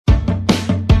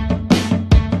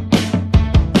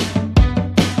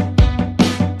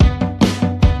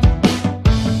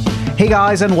Hey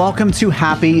guys, and welcome to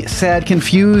Happy, Sad,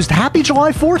 Confused. Happy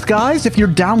July 4th, guys, if you're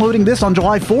downloading this on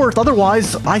July 4th.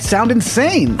 Otherwise, I sound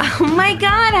insane. Oh my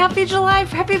God, happy July,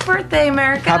 happy birthday,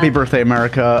 America. Happy birthday,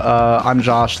 America. I'm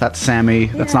Josh, that's Sammy.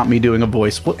 That's not me doing a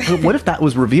voice. What if that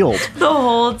was revealed? The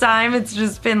whole time it's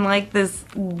just been like this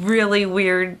really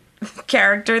weird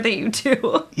character that you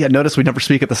do. Yeah, notice we never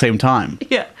speak at the same time.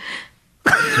 Yeah.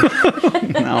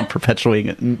 Now I'm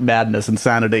perpetuating madness,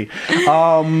 insanity.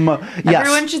 Yes.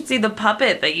 Everyone should see the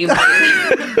puppet that you made.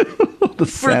 The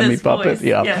Sammy puppet, voice.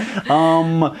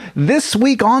 yeah. This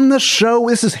week on the show,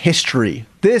 this is history.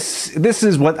 This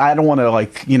is what, I don't want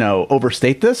to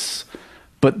overstate this,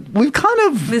 but we've kind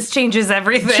of... This changes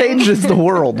everything. Changes the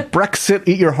world. Brexit,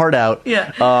 eat your heart out.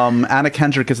 Yeah. Anna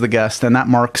Kendrick is the guest, and that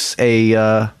marks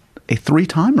a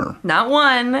three-timer. Not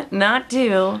one, not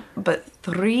two, but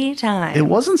 3 times. It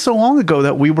wasn't so long ago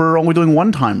that we were only doing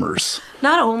one-timers.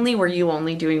 Not only were you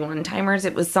only doing one-timers,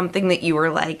 it was something that you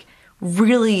were like,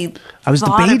 really I was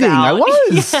debating. About. I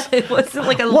was. Yeah, it wasn't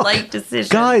like a light decision.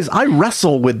 Guys, I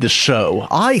wrestle with this show.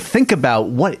 I think about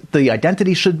what the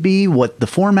identity should be, what the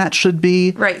format should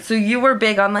be. Right. So you were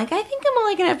big on I think I'm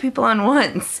only going to have people on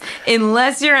once,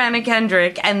 unless you're Anna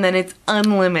Kendrick, and then it's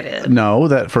unlimited. No,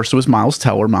 that first was Miles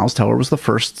Teller. Miles Teller was the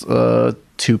first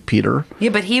to Peter. Yeah,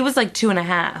 but he was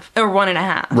 2.5 or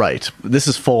 1.5. Right. This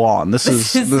is full on. This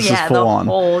is full on.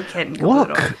 Whole Kendrick.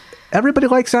 Look. Everybody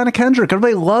likes Anna Kendrick.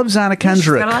 Everybody loves Anna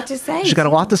Kendrick. She's got a lot to say. She's got a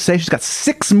lot to say. She's got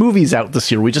 6 movies out this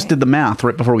year. We just did the math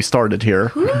right before we started here.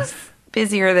 Who's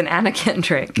busier than Anna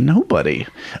Kendrick? Nobody.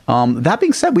 That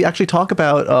being said, we actually talk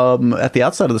about, at the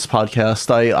outset of this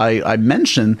podcast, I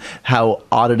mentioned how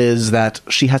odd it is that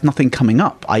she has nothing coming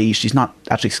up, i.e. she's not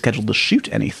actually scheduled to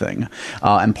shoot anything.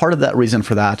 And part of that reason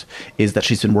for that is that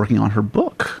she's been working on her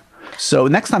book. So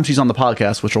next time she's on the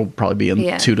podcast, which will probably be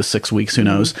in 2 to 6 weeks, who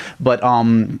knows, but...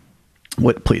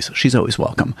 please, she's always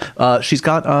welcome. She's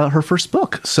got her first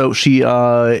book. So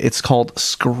it's called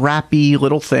Scrappy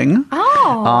Little Thing.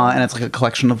 Oh. And it's a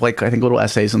collection of I think little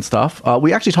essays and stuff.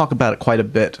 We actually talk about it quite a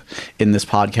bit in this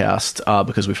podcast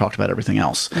because we've talked about everything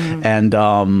else. Mm-hmm.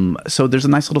 And so there's a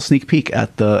nice little sneak peek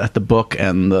at the book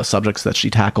and the subjects that she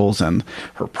tackles and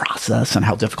her process and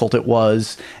how difficult it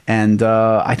was. And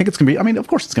I think it's going to be, of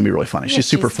course it's going to be really funny. Yeah, she's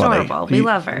super funny. Adorable. We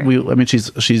love her.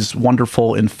 She's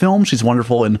wonderful in film. She's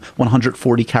wonderful in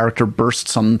 140 character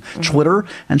bursts on Twitter,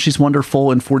 and she's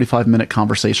wonderful in 45-minute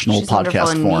conversational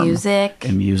podcast form.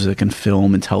 In music and film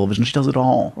and television. She does it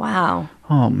all. Wow.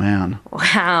 Oh, man.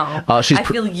 Wow. I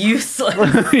feel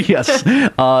useless.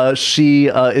 Yes. She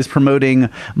is promoting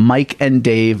Mike and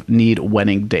Dave Need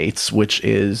Wedding Dates, which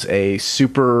is a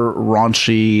super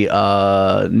raunchy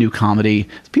new comedy.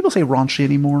 Do people say raunchy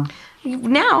anymore?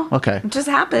 Now. Okay. It just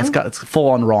happened. It's full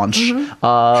on raunch.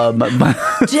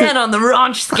 Mm-hmm. 10 on the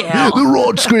raunch scale. The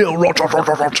raunch scale.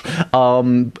 Raunch.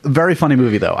 Very funny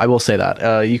movie, though. I will say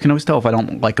that. You can always tell if I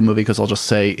don't like a movie because I'll just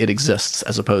say it exists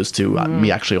as opposed to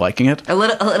me actually liking it. A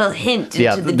little hint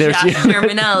into the Josh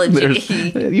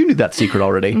terminology. You knew that secret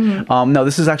already. Mm-hmm. No,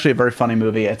 this is actually a very funny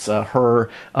movie. It's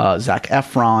her, Zac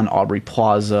Efron, Aubrey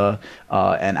Plaza,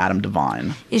 and Adam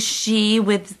Devine. Is she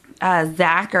with...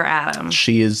 Zach or Adam?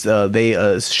 She is.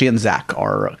 She and Zach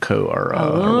are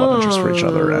love interest for each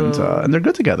other, and they're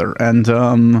good together. And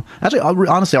actually,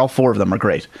 honestly, all 4 of them are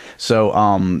great. So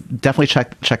definitely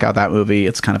check out that movie.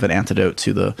 It's kind of an antidote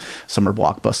to the summer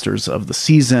blockbusters of the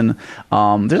season.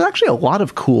 There's actually a lot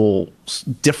of cool,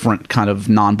 different kind of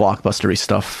non-blockbustery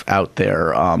stuff out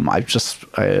there.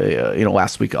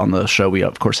 Last week on the show we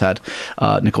of course had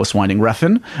Nicholas Winding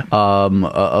Refn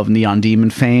of Neon Demon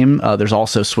fame. There's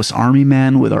also Swiss Army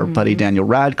Man with our buddy Daniel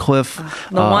Radcliffe,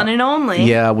 the one and only.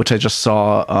 Yeah, which I just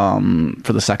saw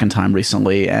for the second time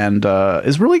recently, and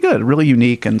is really good, really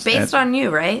unique, and based on you,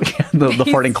 right? the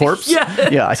farting corpse.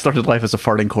 Yeah, I started life as a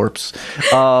farting corpse,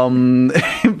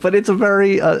 but it's a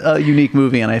very unique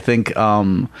movie, and I think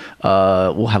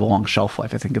will have a long shelf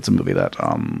life. I think it's a movie that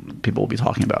people will be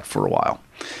talking about for a while.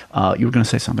 You were going to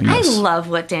say something else. I love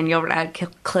what Daniel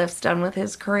Radcliffe's done with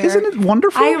his career. Isn't it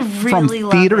wonderful? I really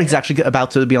love theater. it. He's actually about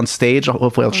to be on stage.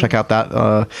 Hopefully I'll check out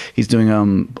that. He's doing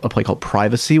a play called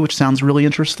Privacy, which sounds really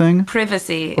interesting.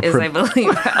 Privacy is, I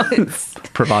believe, how it's...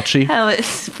 Privacy. How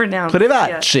it's pronounced.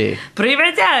 Privacy.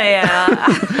 Yeah.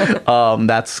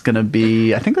 That's going to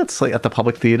be, I think that's at the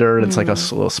Public Theater. It's a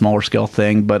little smaller scale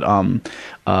thing, but You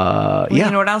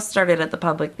know what else started at the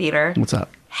Public Theater? What's that?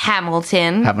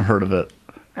 Hamilton. Haven't heard of it.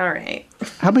 All right.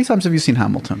 How many times have you seen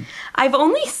Hamilton? I've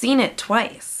only seen it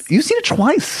twice. You've seen it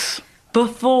twice?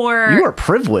 Before. You are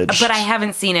privileged. But I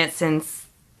haven't seen it since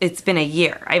it's been a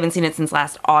year. I haven't seen it since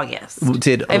last August.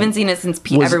 I haven't seen it since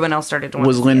everyone else started to watch it.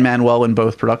 Was Lin-Manuel in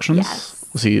both productions? Yes.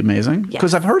 Was he amazing? Yes.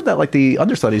 Because I've heard that like the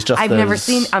understudy's just.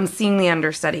 I'm seeing the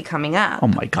understudy coming up. Oh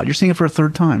my God, you're seeing it for a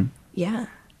third time. Yeah,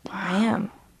 I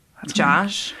am.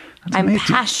 Josh. That's I'm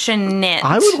amazing. passionate.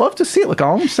 I would love to see it. Look,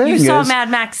 all I'm saying You is, saw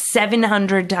Mad Max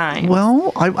 700 times.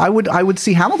 well, I would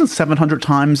see Hamilton 700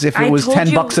 times if it was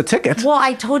 $10 a ticket. Well,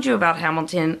 I told you about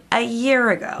Hamilton a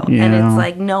year ago, Yeah. and it's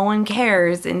like no one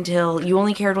cares until you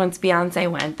only cared once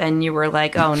Beyonce went. Then you were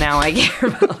like, oh, now I care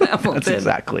about Hamilton. That's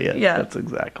exactly it. Yeah, That's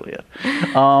exactly it.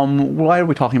 Why are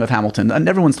we talking about Hamilton? And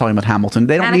everyone's talking about Hamilton.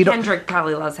 They don't Anna need. Kendrick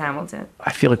probably loves Hamilton.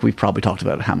 I feel like we've probably talked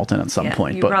about Hamilton at some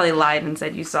point, you but probably lied and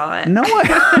said you saw it. no,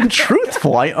 I'm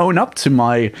truthful. I own up to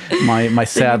my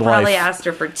sad You life. probably asked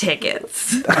her for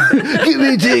tickets. Give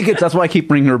me tickets. That's why I keep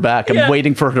bringing her back. I'm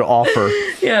waiting for her to offer.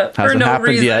 Yeah, for Hasn't no happened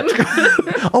reason. yet.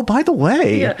 Oh, by the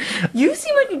way, Yeah. You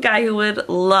seem like a guy who would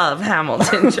love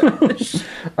Hamilton, Josh.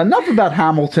 enough about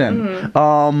Hamilton.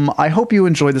 I hope you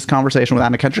enjoyed this conversation with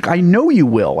Anna Kendrick. I know you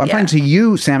will. I'm talking to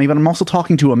you, Sammy, but I'm also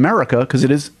talking to America because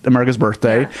it is America's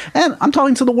birthday, and I'm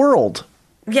talking to the world.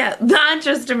 Yeah, not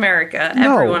just America.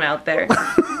 No. Everyone out there.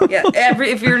 Yeah,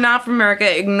 if you're not from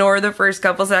America, ignore the first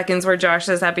couple seconds where Josh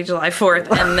says Happy July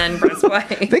 4th and then press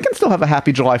play. They can still have a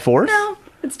Happy July 4th. No,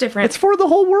 it's different. It's for the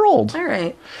whole world. All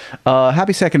right.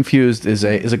 Happy Sad Confused is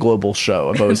a global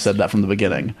show. I've always said that from the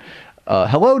beginning.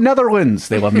 Hello, Netherlands.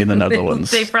 They love me in the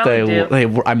Netherlands. They probably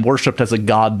do. I'm worshipped as a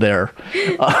god there.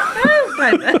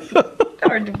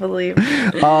 Hard to believe.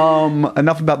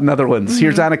 Enough about the Netherlands.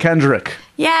 Here's Anna Kendrick.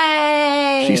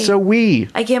 Yay! She's so wee.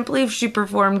 I can't believe she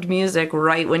performed music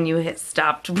right when you hit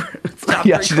stopped.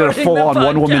 Yeah, she did a full-on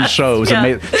one-woman show. It was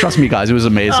amazing. Trust me, guys, it was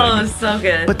amazing. Oh, it was so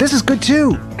good. But this is good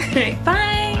too.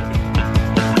 Bye.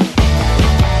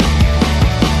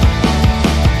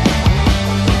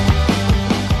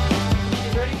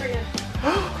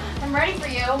 I'm ready for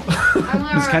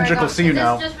you. Miss Kendrick will see you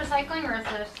now. Is this just recycling or is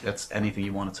this? That's anything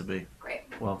you want it to be. Great.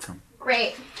 Welcome.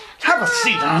 Great. Have a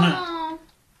seat, Anna. Oh,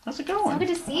 How's it so going? good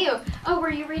to see you. Oh, were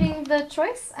you reading the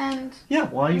choice? And Yeah,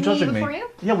 why are you Me judging me? before you?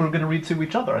 Yeah, we were going to read to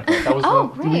each other. I thought that was Oh,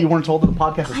 great. you weren't told that the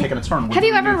podcast is taking a turn. We're have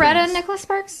you doing ever new read a things. Nicholas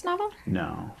Sparks novel?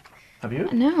 No. Have you?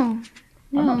 No.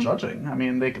 I'm not judging. I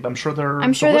mean, I'm sure they're.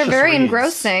 I'm sure they're delicious very reads.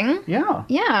 engrossing. Yeah.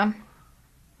 Yeah.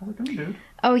 How's it going, dude?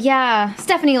 Oh, yeah.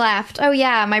 Stephanie laughed. Oh,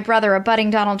 yeah, my brother, a budding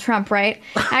Donald Trump, right?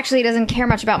 Actually, he doesn't care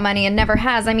much about money and never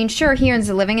has. I mean, sure, he earns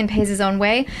a living and pays his own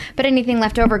way, but anything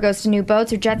left over goes to new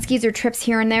boats or jet skis or trips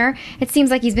here and there. It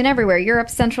seems like he's been everywhere. Europe,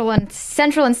 Central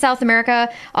and South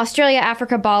America, Australia,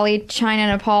 Africa, Bali, China,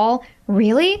 Nepal.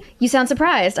 Really? You sound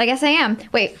surprised. I guess I am.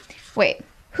 Wait.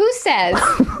 Who says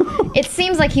it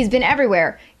seems like he's been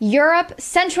everywhere? Europe,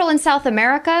 Central and South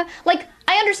America? Like,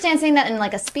 I understand saying that in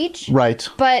like a speech. Right.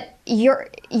 But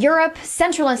Europe,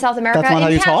 Central and South America, That's not in how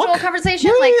you casual talk?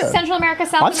 conversation, Yeah, like yeah. Central America,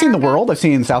 South America. I've seen the world. I've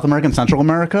seen South America and Central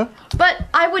America. But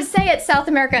I would say it's South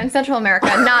America and Central America,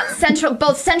 not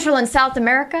both Central and South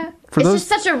America. It's just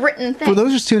such a written thing. For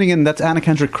those just tuning in, that's Anna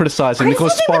Kendrick criticizing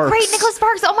Nicholas Criticizing Sparks. the great Nicholas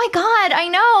Sparks. Oh my God, I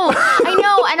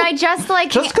know, and I just like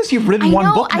Just because you've written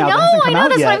one book now, that hasn't come out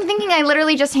that's yet. what I'm thinking. I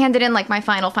literally just handed in like my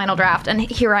final draft, and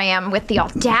here I am with the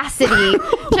audacity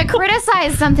to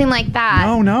criticize something like that.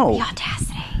 No. The audacity.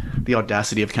 The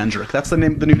Audacity of Kendrick. That's the new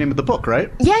name of the book,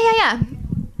 right? Yeah.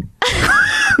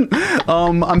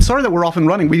 I'm sorry that we're off and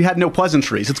running. We had no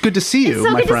pleasantries. It's good to see you, It's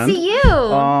so my good friend. to see you.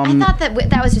 I thought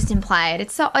that was just implied.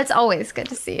 It's always good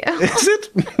to see you. Is it?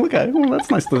 Okay, well, that's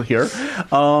nice to hear.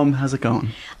 How's it going?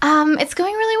 It's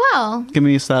going really well. Give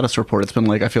me a status report. It's been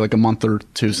I feel like a month or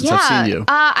two since I've seen you.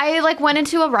 I went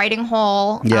into a writing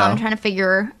hole. Yeah. Trying to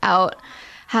figure out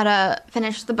how to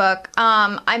finish the book.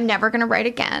 I'm never gonna write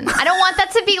again. I don't want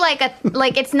that to be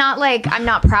it's not like I'm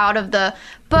not proud of the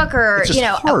book or It's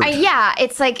just hard.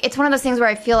 It's one of those things where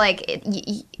I feel like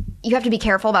you have to be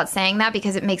careful about saying that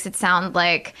because it makes it sound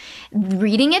like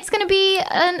reading it's going to be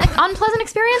an unpleasant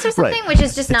experience or something, Right. which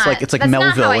is just not. It's like that's not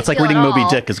Melville. how I It's like feel reading at Moby all.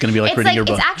 Dick is going to be like reading your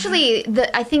book. It's actually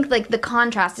I think the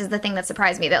contrast is the thing that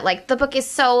surprised me. That the book is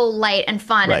so light and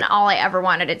fun, Right. and all I ever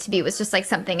wanted it to be was just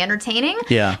something entertaining.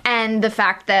 Yeah. And the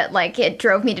fact that it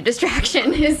drove me to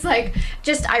distraction is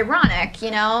just ironic.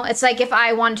 It's like if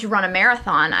I wanted to run a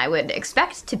marathon, I would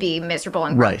expect to be miserable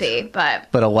and Right. grumpy,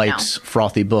 but a light,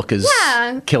 frothy book is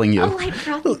killing you. a light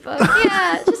frothy book.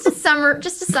 Yeah, just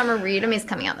a summer read. I mean, it's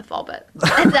coming out in the fall, but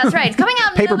that's right. It's coming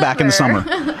out in Paperback in the November.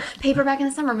 summer. Paperback in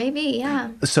the summer, maybe. Yeah.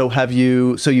 So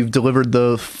you've delivered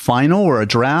the final or a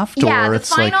draft? Yeah, or the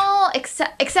it's final,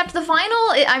 except the final,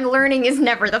 I'm learning is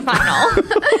never the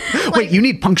final. Wait, you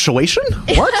need punctuation?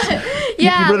 What?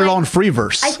 Yeah, you read it all in free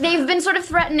verse. They've been sort of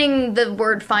threatening the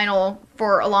word final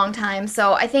for a long time,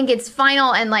 so I think it's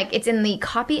final and like it's in the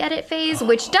copy edit phase,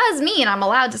 which does mean I'm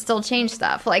allowed to still change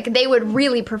stuff. Like they would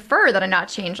really prefer that I not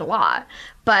change a lot,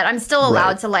 but I'm still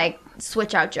allowed to like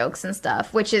switch out jokes and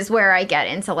stuff, which is where I get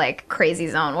into like crazy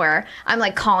zone where I'm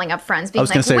like calling up friends being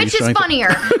like, which is funnier?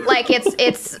 Like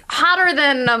it's hotter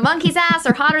than a monkey's ass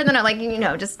or hotter than like, you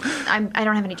know, just I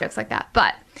don't have any jokes like that,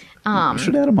 but you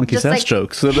should add a monkey's ass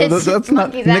joke. So that's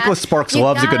not Nicholas Sparks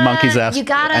loves a good monkey's ass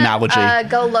analogy.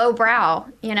 Go low brow,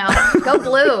 you know, go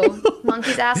blue,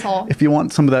 monkey's asshole. If you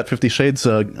want some of that 50 Shades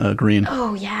green.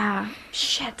 Oh yeah,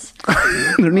 shit.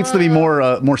 There needs to be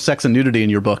more sex and nudity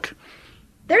in your book.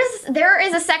 There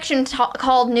is a section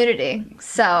called nudity,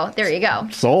 so there you go.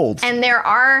 Sold. And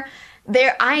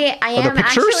I am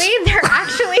actually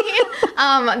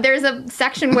there's a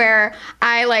section where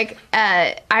I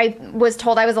was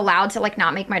told I was allowed to like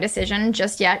not make my decision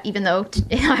just yet, even though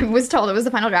I was told it was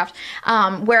the final draft,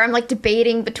 where I'm like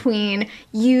debating between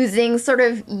using sort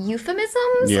of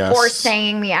euphemisms or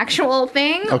saying the actual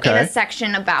thing in a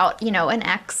section about, you know, an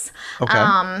ex.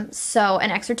 So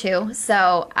an ex or two.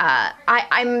 So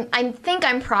I think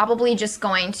I'm probably just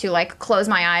going to like close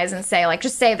my eyes and say like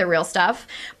just say the real stuff,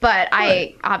 but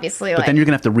I obviously But then you're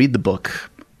gonna have to read the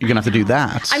book. You're gonna have to do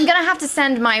that. I'm gonna have to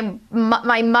send my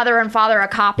mother and father a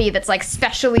copy that's like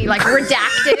specially like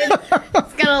redacted.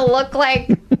 It's gonna look like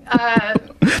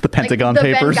the Pentagon like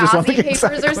the Papers Benghazi or something.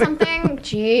 Papers or something.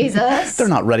 Jesus. They're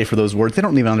not ready for those words. They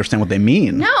don't even understand what they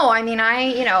mean. No, I mean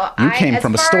You came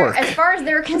from a stork. As far as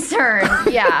they're concerned,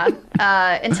 yeah.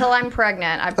 Until I'm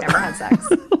pregnant, I've never had sex.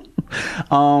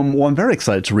 Well, I'm very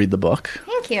excited to read the book.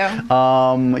 Thank you.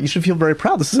 You should feel very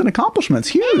proud. This is an accomplishment.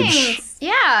 It's huge. Thanks.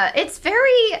 Yeah, it's very,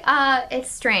 it's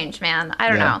strange, man. I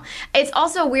don't know. It's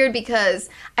also weird because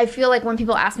I feel like when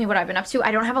people ask me what I've been up to,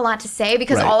 I don't have a lot to say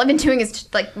because all I've been doing is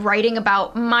just, like writing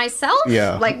about myself,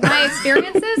 like my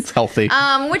experiences. It's healthy.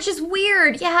 Which is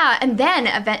weird, yeah. And then,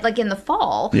 like in the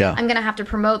fall, I'm going to have to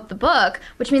promote the book,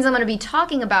 which means I'm going to be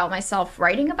talking about myself,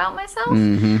 writing about myself.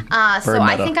 So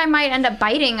I think I might end up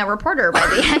biting a reporter by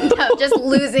the end of just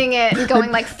losing it and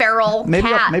going like feral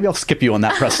cat. Maybe I'll skip you on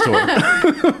that press tour.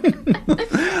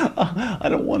 I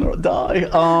don't want to die. I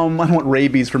don't want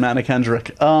rabies from Anna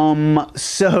Kendrick.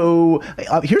 So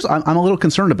I'm a little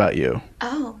concerned about you.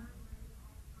 Oh.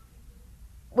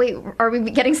 Wait, are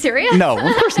we getting serious? No,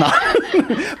 of course not.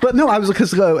 But no, I was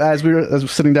because as we were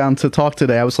sitting down to talk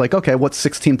today, I was like, okay, what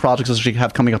 16 projects does she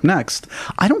have coming up next?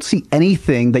 I don't see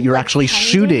anything that you're actually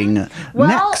shooting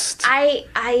next.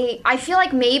 I feel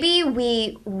like maybe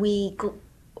we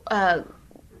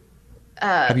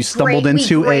have you stumbled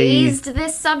into we raised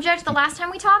this subject the last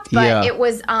time we talked, but it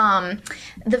was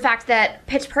the fact that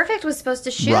Pitch Perfect was supposed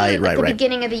to shoot at the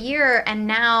beginning of the year, and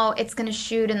now it's going to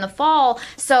shoot in the fall.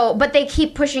 So, but they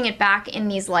keep pushing it back in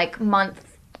these like month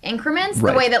increments,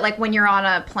 the way that like when you're on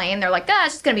a plane, they're like,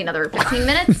 it's just gonna be another 15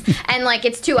 minutes, and like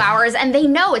it's 2 hours, and they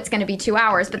know it's gonna be 2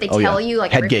 hours, but they tell you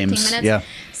like every 15 minutes.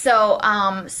 So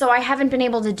I haven't been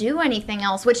able to do anything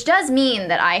else, which does mean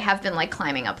that I have been like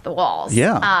climbing up the walls.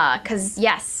 Because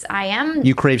yes, I am.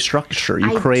 You crave structure.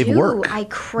 You crave work. I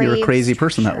crave. You're a crazy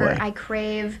person that way. I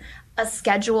crave a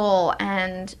schedule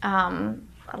and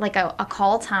like a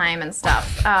call time and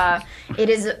stuff. It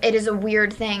is a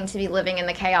weird thing to be living in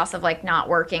the chaos of like not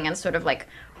working and sort of like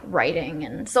writing,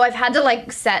 and so I've had to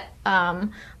like set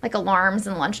like alarms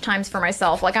and lunch times for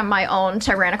myself, like I'm my own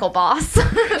tyrannical boss.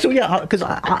 So because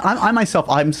I myself,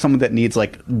 I'm someone that needs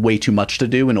like way too much to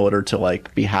do in order to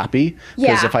like be happy,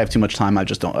 because if I have too much time, I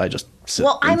just sit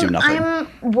and do nothing.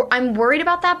 I'm worried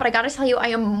about that, but I gotta tell you, I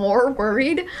am more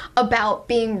worried about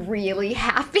being really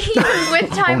happy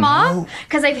with time off,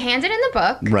 because I've handed in the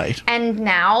book, and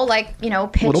now like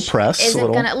Pitch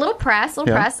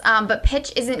but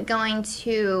Pitch isn't going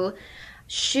to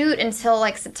shoot until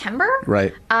like September.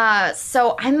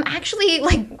 So I'm actually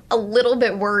like a little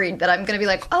bit worried that I'm gonna be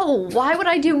like, oh, why would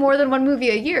I do more than one movie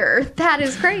a year? That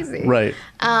is crazy. You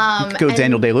could go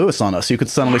Daniel Day-Lewis on us. You could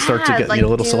suddenly start to get a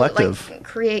little selective. Like,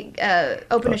 create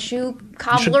open a shoe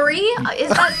cobblery. Is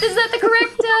that the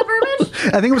correct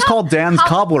verbiage? I think it was called Dan's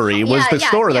Cobblery. Was the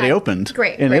store that he opened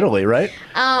in Italy, right?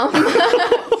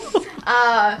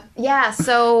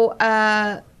 So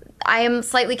I am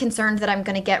slightly concerned that I'm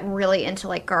going to get really into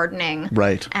like gardening,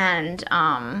 and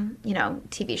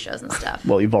TV shows and stuff.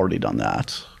 Well, you've already done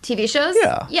that. TV shows?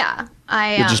 Yeah.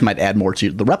 You just might add more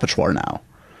to the repertoire now.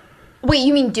 Wait,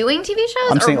 you mean doing TV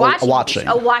shows? I'm saying watching.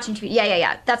 Watching TV.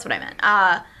 Yeah. That's what I meant.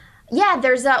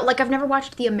 There's like I've never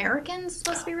watched The Americans. It's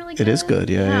supposed to be really good. It is good.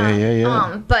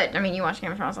 Yeah. But I mean, you watched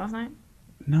Game of Thrones last night?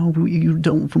 No, you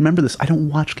don't remember this. I don't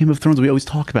watch Game of Thrones. We always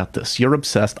talk about this. You're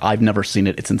obsessed. I've never seen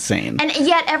it. It's insane. And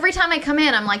yet every time I come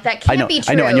in, I'm like, that can't be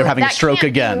true. I know, and you're having a stroke can't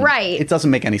again. be right. It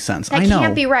doesn't make any sense. That I know.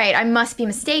 can't be right. I must be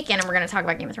mistaken, and we're going to talk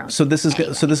about Game of Thrones. So this is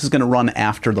going to run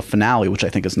after the finale, which I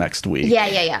think is next week.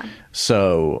 Yeah.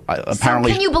 So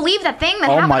apparently, so can you believe that thing that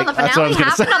happened on the finale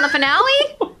happened on the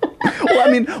finale? Well,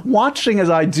 I mean, watching as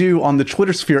I do on the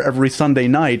Twitter sphere every Sunday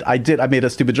night, I made a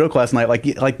stupid joke last night.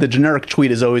 Like the generic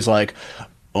tweet is always like,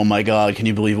 "Oh my God, can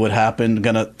you believe what happened?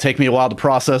 Gonna take me a while to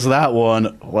process that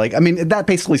one." Like, I mean, that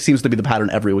basically seems to be the pattern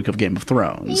every week of Game of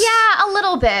Thrones. Yeah, a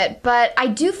little bit, but I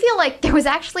do feel like there was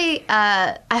actually.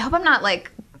 I hope I'm not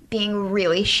like being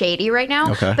really shady right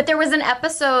now. Okay. But there was an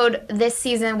episode this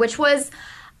season which was,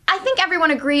 I think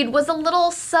everyone agreed, was a little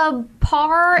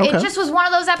subpar. Okay. It just was one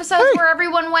of those episodes where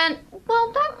everyone went,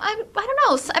 well, I don't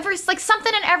know.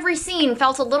 Something in every scene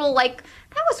felt a little like,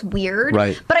 that was weird.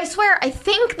 Right. But I swear, I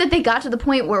think that they got to the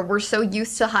point where we're so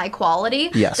used to high quality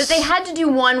Yes. that they had to do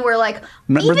one where like,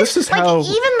 Remember, this is how...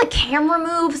 even the camera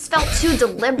moves felt too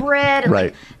deliberate. And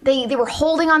Right. like, they were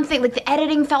holding on things. Like the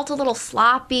editing felt a little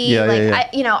sloppy. Yeah,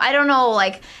 like yeah. I don't know.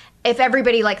 Like, if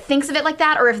everybody like thinks of it like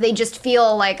that, or if they just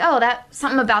feel like, oh, that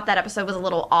something about that episode was a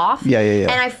little off. Yeah.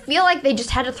 And I feel like they just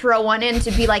had to throw one in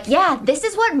to be like, yeah, this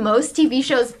is what most TV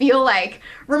shows feel like.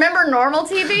 Remember normal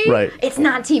TV? Right. It's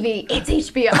not TV. It's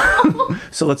HBO.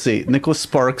 So let's see. Nicholas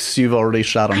Sparks, you've already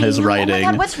shot on his know. writing. Oh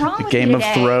my God, what's wrong with Game me of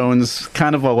today? Thrones,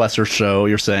 kind of a lesser show,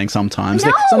 you're saying sometimes.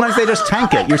 No! Sometimes they just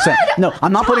tank it. You're saying, no,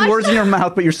 I'm not putting Gosh. words in your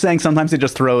mouth, but you're saying sometimes they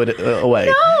just throw it away.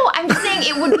 No, I'm saying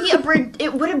it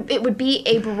would be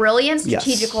a brilliant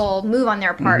strategical move on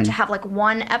their part to have like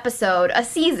one episode a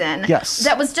season. Yes.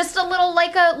 That was just a little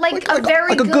like a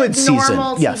very good season.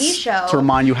 normal Yes. TV show. To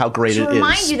remind you how great it is. To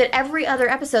remind you that every other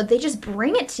episode they just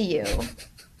bring it to you.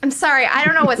 I'm sorry, I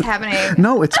don't know what's happening.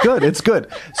 No, it's good. It's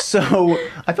good. So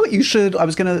I thought you should. I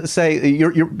was gonna say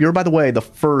you're by the way the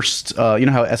first. You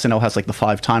know how SNL has like the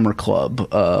 5-timer club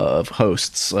of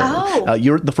hosts.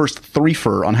 You're the first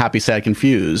threefer on Happy Sad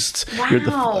Confused.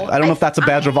 Wow. I don't know if that's a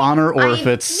badge of honor or if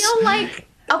it's. I feel like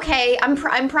okay.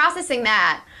 I'm processing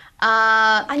that.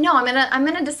 I know I'm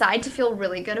gonna decide to feel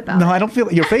really good about it. No, I don't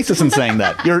feel your face isn't saying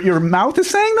that. Your mouth is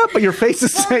saying that, but your face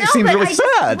is seems really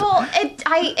sad.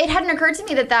 It hadn't occurred to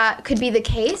me that could be the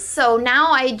case. So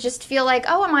now I just feel like,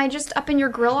 oh, am I just up in your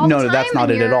grill all the time? No, that's not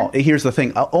it at all. Here's the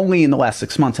thing. Only in the last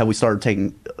 6 months have we started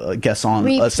taking guests on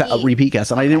repeat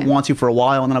guests, and I didn't want to for a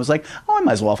while, and then I was like, oh, I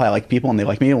might as well if I like people and they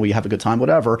like me and we have a good time,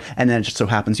 whatever. And then it just so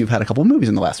happens you've had a couple of movies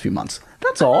in the last few months.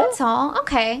 That's all. That's all.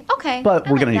 Okay. But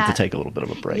we're gonna need to take a little bit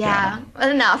of a break. Yeah,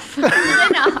 Anna. enough.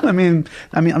 I mean,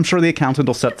 I'm sure the accountant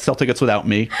will sell tickets without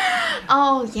me.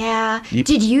 Oh yeah.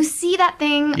 Did you see that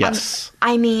thing? Yes.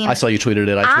 I mean, I saw you tweeted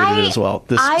it. I tweeted it as well.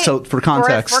 So for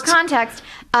context,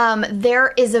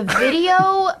 there is a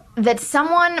video that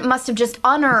someone must have just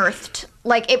unearthed.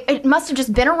 Like, it must have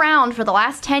just been around for the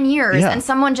last 10 years, and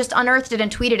someone just unearthed it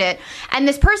and tweeted it. And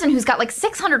this person who's got like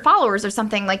 600 followers or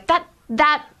something, like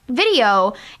that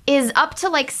video is up to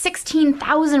like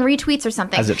 16,000 retweets or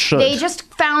something. As it should. They just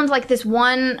found like this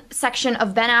one section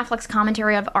of Ben Affleck's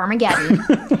commentary of Armageddon.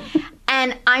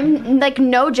 And I'm like,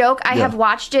 no joke, I have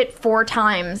watched it 4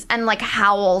 times and like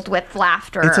howled with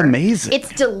laughter. It's amazing.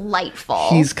 It's delightful.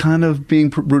 He's kind of being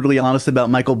brutally honest about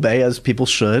Michael Bay, as people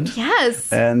should.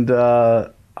 Yes. And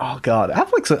oh God,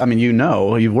 Affleck's. I mean,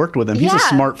 you've worked with him. He's a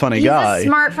smart, funny guy. He's a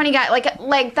smart, funny guy.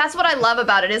 Like that's what I love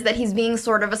about it, is that he's being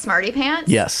sort of a smarty pants.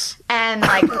 Yes. And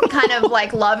like kind of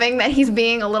like loving that he's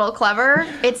being a little clever.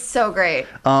 It's so great.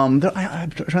 I'm trying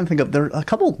to think of, there are a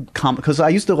couple, because I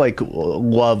used to like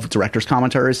love directors'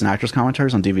 commentaries and actors'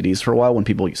 commentaries on DVDs for a while when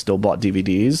people still bought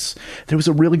DVDs. There was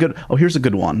a really good, here's a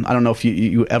good one. I don't know if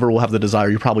you ever will have the desire,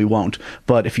 you probably won't,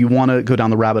 but if you want to go down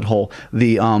the rabbit hole,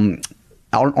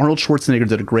 Arnold Schwarzenegger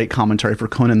did a great commentary for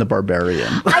Conan the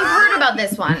Barbarian. I've heard about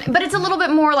this one, but it's a little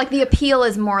bit more like the appeal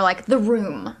is more like The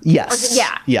Room. Yes.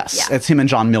 Yeah. It's him and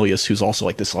John Milius, who's also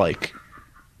like this like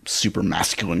super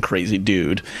masculine, crazy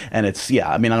dude. And it's,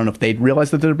 I mean, I don't know if they'd realize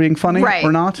that they're being funny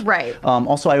or not. Right.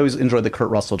 Also, I always enjoyed the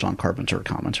Kurt Russell, John Carpenter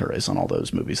commentaries on all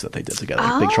those movies that they did together.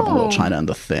 Like Big Trouble in Little China and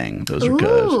The Thing. Those are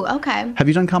good. Ooh, okay. Have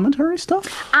you done commentary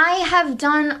stuff? I have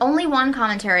done only one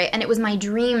commentary, and it was my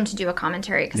dream to do a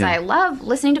commentary because I love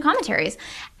listening to commentaries.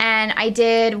 And I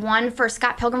did one for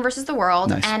Scott Pilgrim vs. the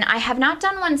World, and I have not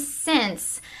done one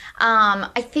since. I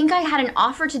think I had an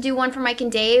offer to do one for Mike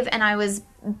and Dave, and I was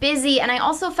busy, and I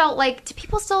also felt like, do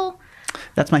people still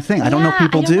That's my thing. I don't know if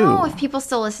people do. I don't know if people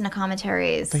still listen to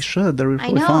commentaries. They should. They're really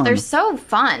I know. fun. They're so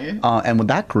fun. And with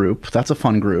that group, that's a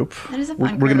fun group. That is a fun We're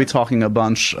going to be group. talking a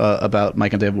bunch about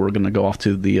Mike and Dave. We're going to go off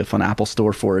to the Fun Apple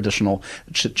store for additional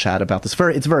chit chat about this.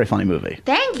 It's a very funny movie.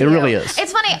 Thank you. It really is.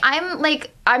 It's funny.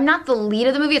 I'm not the lead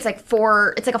of the movie. It's like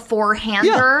a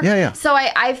four-hander. Yeah. So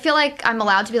I feel like I'm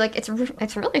allowed to be like, it's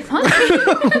really funny.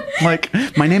 Like,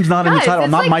 my name's not in the Guys, title. I'm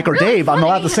it's, not like, Mike or really Dave. I'm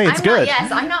allowed to say it's good.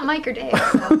 Yes, I'm not Mike or Dave.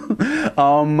 So.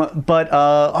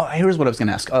 But here's what I was going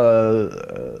to ask.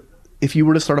 If you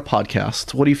were to start a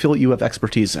podcast, what do you feel you have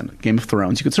expertise in? Game of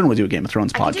Thrones. You could certainly do a Game of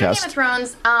Thrones podcast. I could do Game of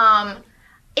Thrones.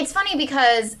 It's funny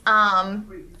because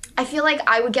I feel like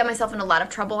I would get myself in a lot of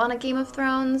trouble on a Game of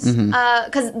Thrones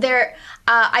because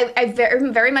I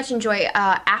very much enjoy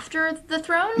After the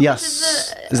Throne.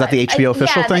 Yes. Is that the HBO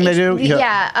official thing they do?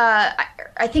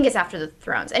 I think it's After the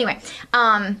Thrones. Anyway.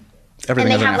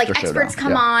 Everything and they has an have like after show experts now.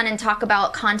 come on and talk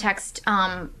about context,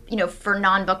 for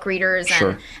non-book readers,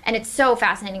 Sure. and it's so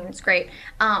fascinating. It's great.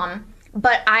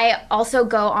 But I also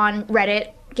go on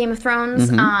Reddit Game of Thrones,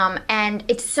 and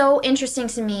it's so interesting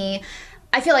to me.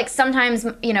 I feel like sometimes,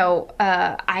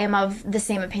 I am of the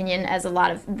same opinion as a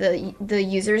lot of the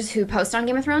users who post on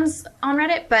Game of Thrones on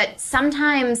Reddit, but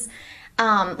sometimes.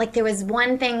 There was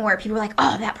one thing where people were like,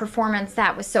 oh, that performance,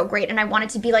 that was so great. And I wanted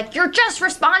to be like, you're just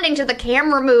responding to the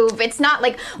camera move. It's not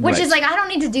like, which Right. is like, I don't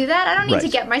need to do that. I don't need to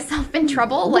get myself in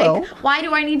trouble. Well, why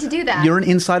do I need to do that? You're an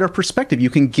insider perspective.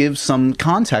 You can give some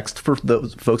context for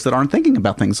those folks that aren't thinking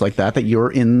about things like that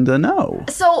you're in the know.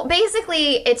 So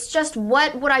basically, it's just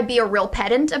what would I be a real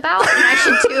pedant about? And I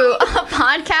should do a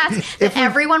podcast that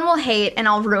everyone will hate and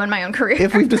I'll ruin my own career.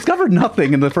 If we've discovered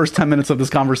nothing in the first 10 minutes of this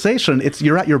conversation,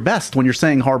 you're at your best when you're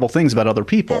saying horrible things about other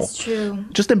people. That's true.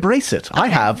 Just embrace it.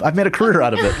 Okay. I've made a career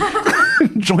out of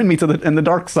it. Join me in the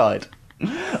dark side.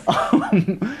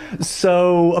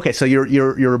 So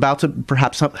you're about to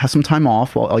perhaps have some time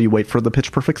off while you wait for the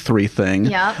Pitch Perfect 3 thing.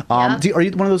 Yeah. Are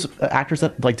you one of those actors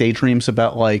that like daydreams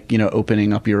about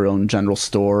opening up your own general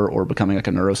store or becoming like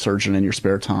a neurosurgeon in your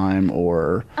spare time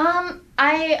or?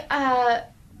 I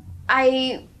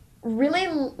really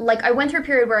I went through a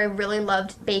period where I really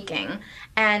loved baking,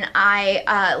 and I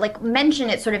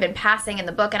mentioned it sort of in passing in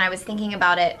the book, and I was thinking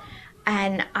about it,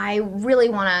 and I really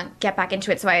want to get back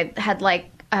into it. So I had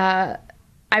I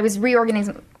was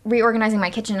reorganizing my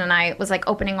kitchen, and I was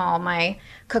opening all my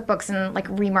cookbooks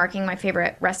and remarking my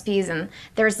favorite recipes, and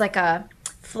there's a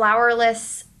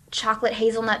flourless chocolate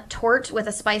hazelnut tort with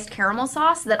a spiced caramel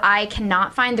sauce that I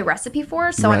cannot find the recipe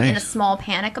for, so I'm in a small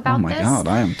panic about this. Oh my God,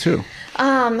 I am too.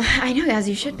 I know, as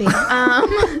you should be. But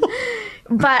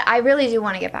I really do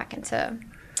want to get back into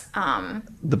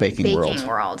the baking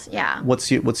world. Yeah.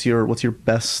 What's your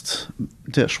best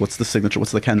dish? What's the signature?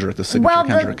 What's the Kendrick? The signature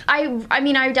Kendrick. I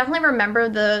definitely remember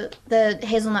the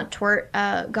hazelnut tort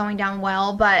going down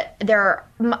well, but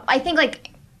I think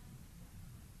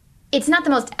it's not the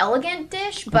most elegant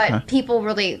dish, but people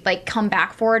really come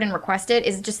back for it and request it.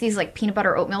 Is just these peanut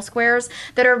butter oatmeal squares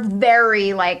that are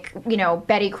very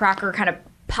Betty Crocker kind of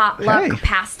potluck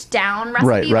passed down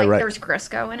recipe. Right. There's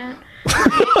Crisco in it.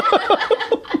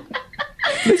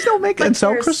 They still make and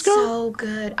sell Crisco? So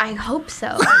good. I hope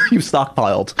so. You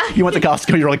stockpiled. You went to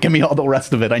Costco. You're like, give me all the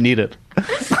rest of it. I need it.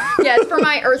 Yes, for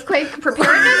my earthquake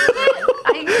preparedness.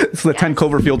 It's the 10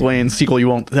 Cloverfield Lane sequel you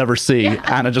won't ever see. Yeah.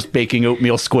 Anna just baking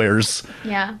oatmeal squares.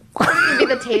 Yeah. It's going to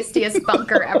be the tastiest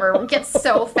bunker ever. We'll get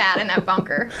so fat in that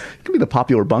bunker. It can be the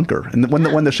popular bunker. And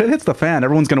when the shit hits the fan,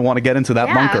 everyone's going to want to get into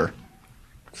that bunker.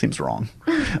 Seems wrong.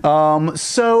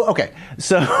 So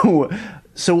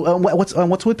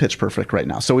what's with Pitch Perfect right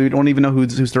now? So we don't even know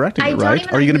who's directing it, right?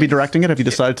 Are you going to be directing it? Have you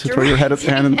decided to throw your hand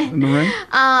in the ring?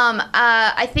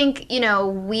 I think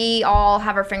we all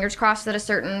have our fingers crossed that a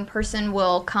certain person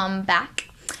will come back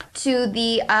to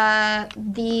the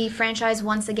franchise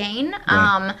once again.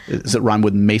 Right. Does it rhyme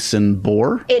with Mason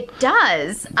Bohr? It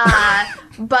does,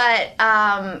 but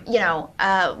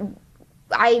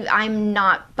I'm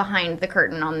not behind the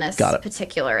curtain on this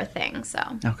particular thing. So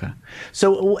okay.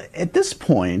 So at this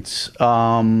point,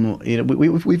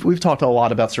 we've talked a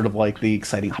lot about sort of the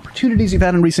exciting opportunities you've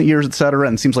had in recent years, et cetera.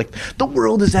 And it seems like the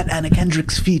world is at Anna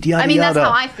Kendrick's feet. Yada, that's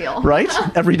how I feel. Right?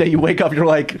 Every day you wake up, you're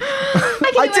like,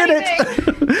 I did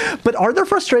it. But are there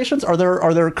frustrations? Are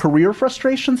there career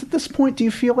frustrations at this point? Do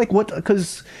you feel like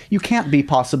because you can't be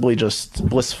possibly just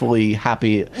blissfully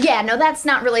happy. Yeah, no, that's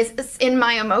not really in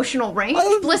my emotional range.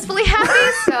 Blissfully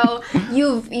happy. So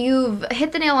you've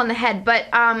hit the nail on the head. But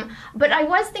I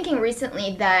was thinking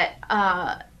recently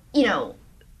that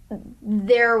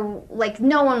they're like,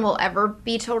 no one will ever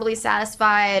be totally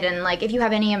satisfied, and like if you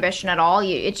have any ambition at all,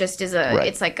 it just is a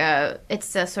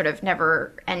it's a sort of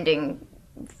never ending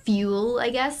fuel, I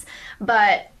guess.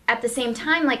 But at the same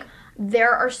time, like,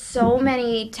 there are so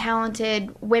many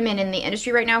talented women in the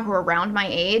industry right now who are around my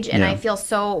age, and I feel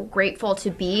so grateful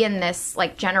to be in this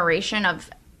like generation of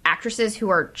actresses who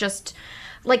are just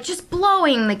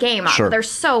blowing the game up. Sure. They're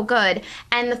so good.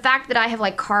 And the fact that I have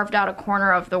like carved out a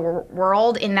corner of the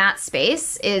world in that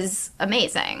space is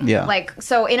amazing. Yeah. Like,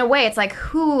 so in a way, it's like,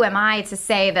 who am I to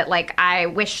say that like I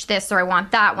wish this or I want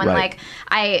that when like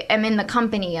I am in the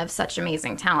company of such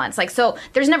amazing talents. Like, so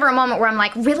there's never a moment where I'm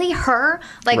like, really, her?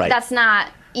 Like, that's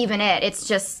not even it. It's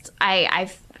just I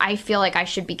feel like I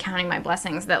should be counting my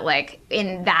blessings that like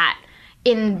in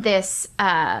this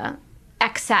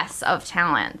excess of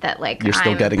talent that like you're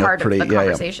still I'm getting part pretty, of the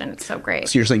conversation. It's so great.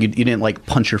 So you're saying you didn't like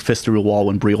punch your fist through a wall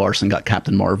when Brie Larson got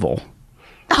Captain Marvel?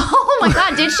 Oh my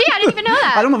God, did she? I didn't even know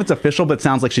that. I don't know if it's official, but it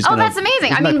sounds like she's gonna... Oh, that's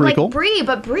amazing. I mean, like, cool? Brie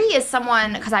is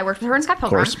someone, because I worked with her in Scott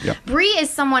Pilgrim. Of course, yeah. Brie is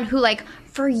someone who, like,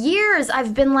 for years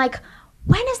I've been like,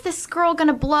 when is this girl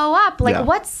gonna blow up? Like,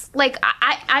 what's, like,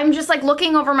 I'm just, like,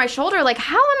 looking over my shoulder, like,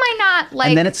 how am I not, like...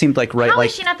 And then it seemed like, how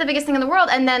is she not the biggest thing in the world?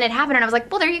 And then it happened, and I was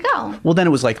like, well, there you go. Well, then it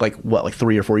was like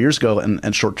 3 or 4 years ago,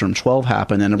 and Short Term 12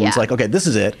 happened, and everyone's like, okay, this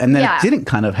is it. And then it didn't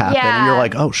kind of happen, and you're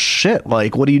like, oh, shit,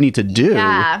 like, what do you need to do?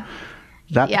 Yeah.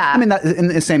 I mean, that in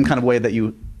the same kind of way that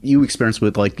you experienced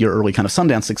with, like, your early kind of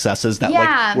Sundance successes that,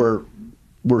 like,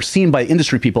 were seen by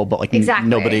industry people, but like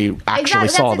nobody actually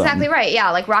saw them. That's exactly right.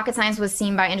 Yeah, like Rocket Science was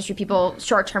seen by industry people.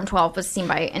 Short Term 12 was seen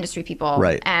by industry people.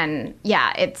 Right. And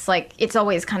yeah, it's like it's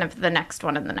always kind of the next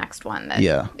one and the next one that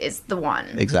is the one.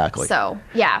 Exactly. So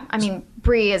yeah, I mean,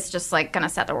 Brie is just like gonna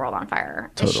set the world on fire.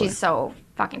 Totally. She's so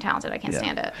fucking talented. I can't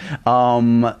stand it.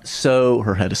 So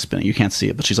her head is spinning. You can't see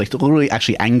it, but she's like literally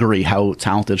actually angry how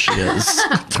talented she is,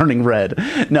 turning red.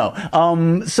 No.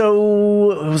 So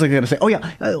what was I going to say? Oh yeah.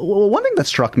 Well, one thing that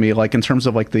struck me, like in terms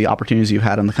of like the opportunities you've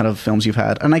had and the kind of films you've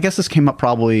had, and I guess this came up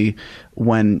probably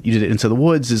when you did Into the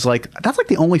Woods, is like that's like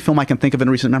the only film I can think of in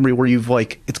recent memory where you've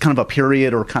like it's kind of a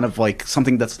period or kind of like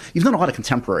something that's you've done a lot of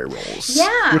contemporary roles.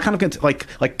 Yeah. You're kind of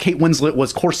like Kate Winslet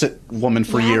was corset woman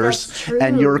for years, that's true.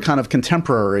 and you're kind of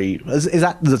contemporary. Does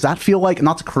that feel like,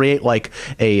 not to create like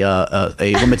a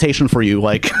limitation for you,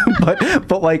 like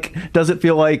but like does it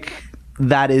feel like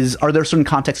are there certain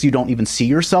contexts you don't even see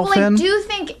yourself in? I do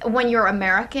think when you're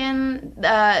American,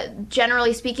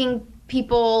 generally speaking,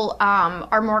 people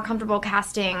are more comfortable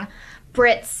casting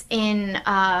Brits in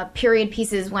period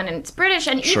pieces when it's British,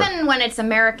 and even when it's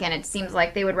American, it seems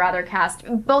like they would rather cast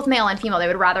both male and female. They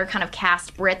would rather kind of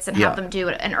cast Brits and have them do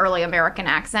an early American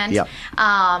accent.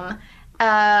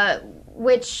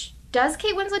 Which does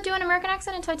Kate Winslet do an American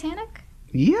accent in Titanic?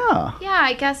 Yeah. Yeah,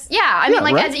 I guess. Yeah, I mean,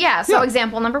 like, right? So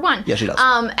example number one. Yeah, she does.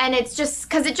 And it's just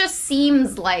because it just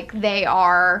seems like they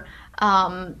are,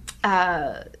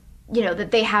 that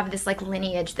they have this like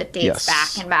lineage that dates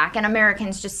back and back, and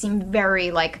Americans just seem very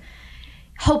like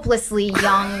hopelessly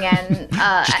young and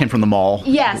just came from the mall.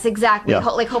 Yes, exactly. Yeah.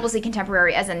 Like hopelessly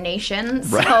contemporary as a nation.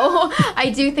 Right. So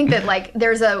I do think that like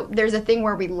there's a thing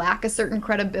where we lack a certain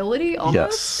credibility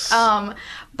almost. Yes.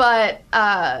 But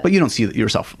you don't see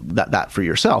yourself that for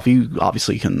yourself. You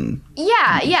obviously can.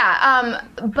 Yeah.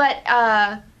 But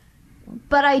I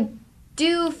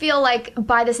do feel like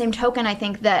by the same token, I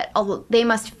think that they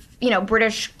must,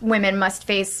 British women must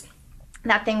face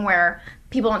that thing where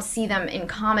people don't see them in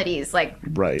comedies, like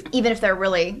even if they're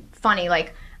really funny,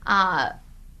 like Kate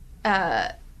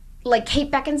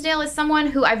Beckinsale is someone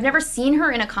who I've never seen her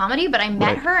in a comedy, but I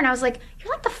met her and I was like,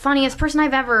 you're like the funniest person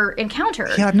I've ever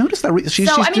encountered. Yeah, I've noticed that.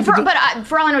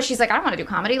 For all I know, she's like, I don't want to do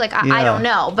comedy. Like, I don't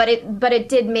know, but it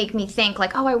did make me think,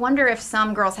 like, oh, I wonder if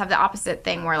some girls have the opposite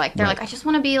thing where like they're like, I just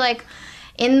want to be like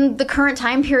in the current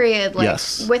time period, like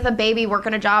with a baby,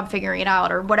 working a job, figuring it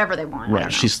out, or whatever they want.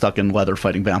 Right, she's stuck in leather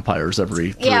fighting vampires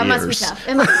every 3 years. Yeah, it must be tough.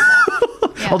 It must be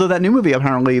tough. Yeah. Although that new movie,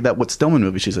 apparently, that Whit Stillman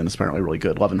movie she's in is apparently really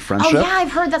good, Love and Friendship. Oh yeah,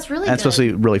 I've heard that's really good. And it's supposed to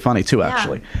be really funny too,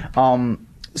 actually.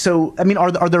 So, I mean,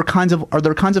 are there kinds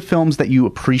of films that you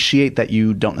appreciate that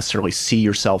you don't necessarily see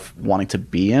yourself wanting to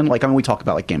be in? Like, I mean, we talk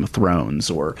about like Game of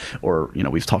Thrones, or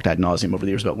we've talked ad nauseum over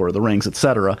the years about Lord of the Rings,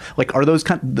 etc. Like, are those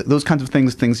kinds of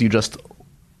things you just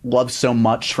love so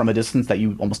much from a distance that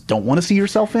you almost don't want to see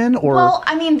yourself in? Or well,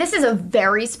 I mean, this is a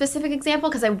very specific example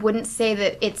because I wouldn't say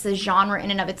that it's a genre in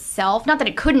and of itself. Not that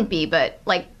it couldn't be, but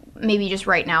like maybe just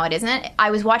right now it isn't. I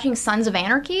was watching Sons of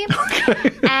Anarchy,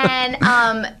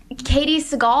 and Katie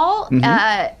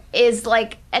Sagal is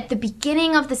like at the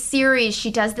beginning of the series. She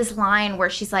does this line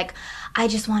where she's like, "I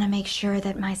just want to make sure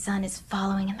that my son is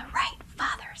following in the right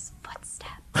father's footsteps."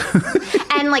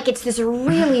 And like it's this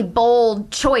really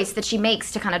bold choice that she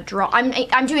makes to kind of draw.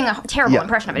 I'm doing a terrible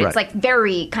impression of it. Right. It's like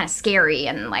very kind of scary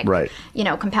and like Right.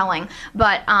 compelling.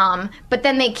 But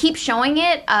then they keep showing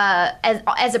it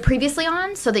as a previously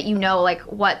on, so that you know like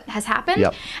what has happened.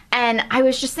 Yep. And I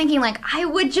was just thinking like I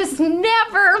would just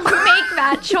never make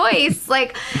that choice.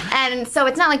 Like, and so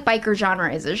it's not like biker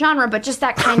genre is a genre, but just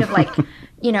that kind of like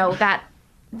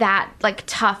that like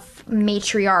tough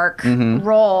matriarch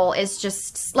role is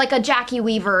just like a Jackie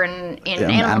Weaver in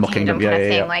Animal Kingdom kind of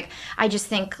thing. Yeah. Like, I just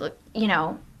think,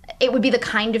 it would be the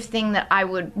kind of thing that I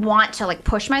would want to like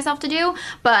push myself to do,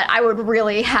 but I would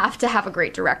really have to have a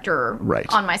great director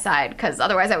on my side, because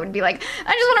otherwise I would be like, I just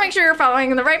want to make sure you're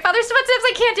following in the right father's footsteps.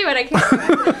 I can't do it. I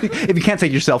can't. If you can't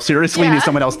take yourself seriously, you need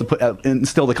someone else to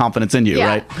instill the confidence in you,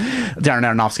 right? Darren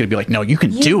Aronofsky's going to be like, no, you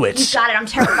can do it. You got it. I'm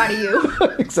terrified of you.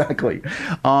 Exactly.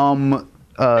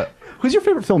 Who's your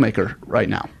favorite filmmaker right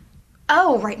now?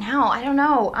 Oh, right now, I don't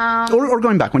know. Or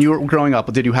going back, when you were growing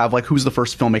up, did you have like, who's the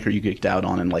first filmmaker you geeked out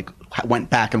on and like went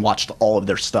back and watched all of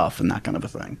their stuff and that kind of a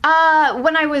thing?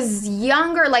 When I was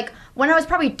younger, like when I was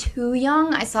probably too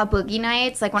young, I saw Boogie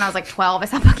Nights. Like when I was like 12, I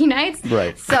saw Boogie Nights.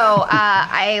 Right. So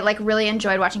I like really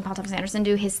enjoyed watching Paul Thomas Anderson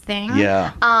do his thing.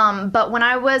 Yeah. But when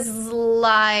I was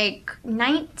like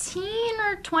 19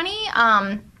 or 20,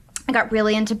 I got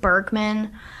really into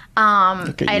Bergman.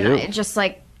 I just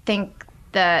like think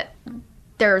that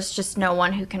there's just no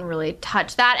one who can really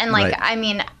touch that. And like, I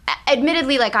mean,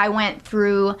 admittedly, like I went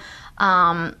through,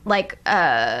 certain like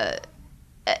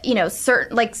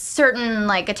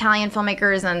Italian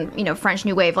filmmakers and, French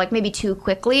New Wave, like maybe too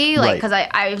quickly, like, because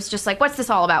I was just like, what's this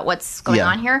all about? What's going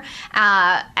on here?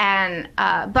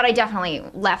 But I definitely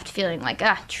left feeling like,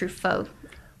 Truffaut,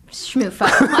 schmoofo.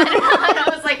 And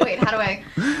I was like, wait, how do I,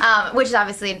 which is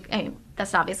obviously,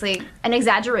 that's obviously an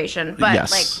exaggeration, but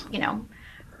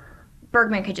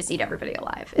Bergman could just eat everybody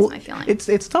alive, is my feeling.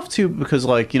 It's tough too, because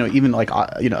like, even like,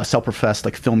 a self-professed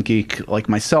like film geek like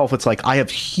myself, it's like I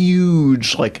have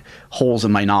huge like holes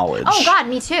in my knowledge. Oh God,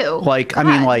 me too. Like, I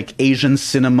mean, like Asian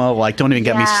cinema, like don't even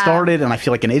get me started, and I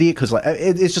feel like an idiot because like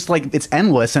it's just like it's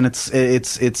endless, and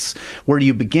it's where do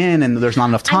you begin, and there's not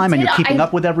enough time, and you're keeping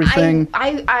up with everything.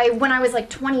 I when I was like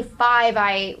 25,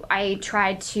 I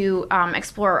tried to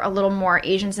explore a little more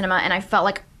Asian cinema, and I felt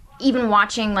like even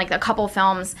watching like a couple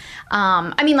films,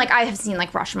 I mean, like I have seen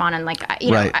like Rashomon and like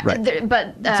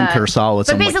but some Kurosawa,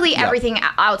 but basically everything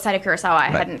outside of Kurosawa I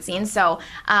hadn't seen. So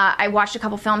I watched a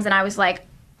couple films and I was like,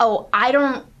 oh, I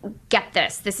don't get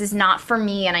this. This is not for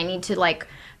me, and I need to like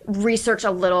research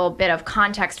a little bit of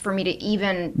context for me to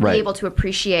even be able to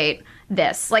appreciate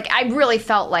this. Like I really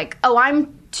felt like, oh,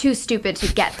 I'm too stupid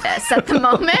to get this at the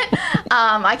moment.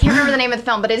 I can't remember the name of the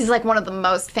film, but it is like one of the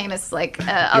most famous like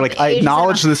like I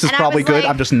acknowledge this is probably good. Like,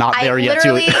 I'm just not there yet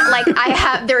to it. Like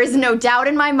there is no doubt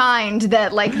in my mind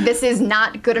that like this is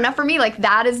not good enough for me. Like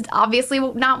that is obviously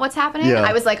not what's happening. Yeah.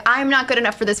 I was like, I'm not good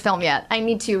enough for this film yet. I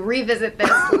need to revisit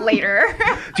this later.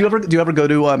 Do you ever go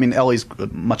to? I mean, LA's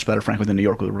much better, frankly, than New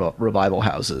York with revival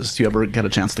houses. Do you ever get a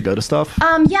chance to go to stuff?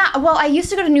 Yeah. Well, I used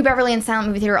to go to New Beverly and Silent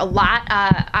Movie Theater a lot.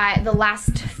 The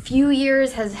last few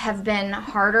years have been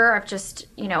harder. I've just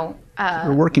you're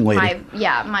a working lady.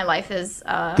 My life is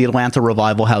the Atlanta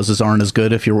revival houses aren't as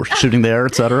good if you're shooting there,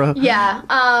 etc.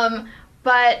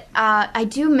 But I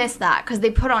do miss that because they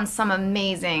put on some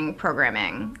amazing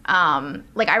programming.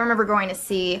 Like I remember going to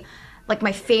see like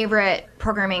my favorite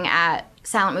programming at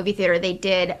Silent Movie Theater. They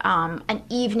did an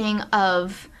evening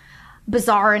of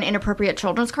bizarre and inappropriate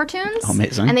children's cartoons.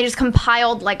 Amazing. And they just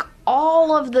compiled like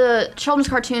all of the children's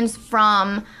cartoons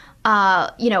from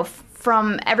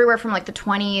from everywhere from like the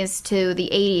 20s to the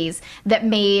 80s that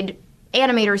made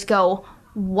animators go,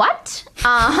 what?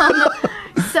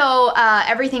 So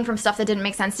everything from stuff that didn't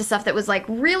make sense to stuff that was like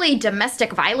really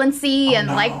domestic violence-y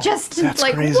like just That's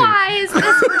like, crazy. why is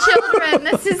this for children?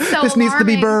 This is so This needs to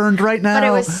be burned right now. But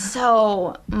it was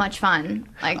so much fun.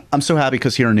 Like I'm so happy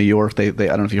because here in New York, they I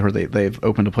don't know if you heard, they've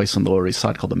opened a place on the Lower East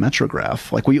Side called the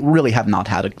Metrograph. Like we really have not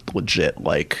had a legit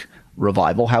like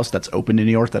revival house that's open in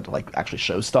New York that like actually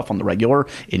shows stuff on the regular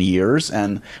in years,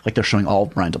 and like they're showing all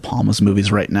of Brian De Palma's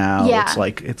movies right now. It's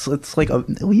like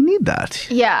we need that.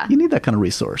 You need that kind of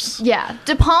resource.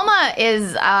 De Palma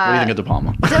is what do you think of De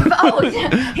Palma?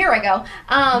 Here I go.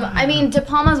 I mean, De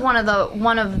Palma's one of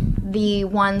the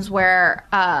ones where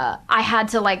I had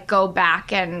to like go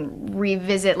back and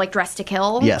revisit like Dressed to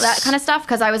Kill, that kind of stuff,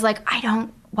 because I was like,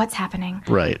 what's happening?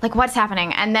 Right. Like what's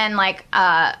happening? And then like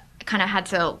kind of had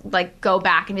to like go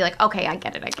back and be like, okay, I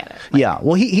get it. Like, yeah.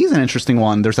 Well, he's an interesting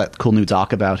one. There's that cool new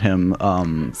doc about him.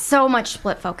 So much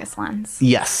split focus lens.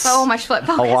 Yes. So much split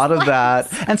focus. A lot of lens.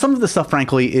 that, and some of the stuff,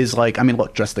 frankly, is like, I mean,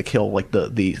 look, Dress to Kill, like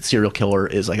the serial killer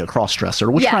is like a cross dresser,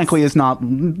 which frankly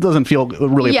doesn't feel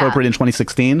really appropriate in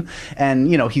 2016.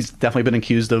 And he's definitely been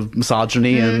accused of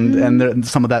misogyny, and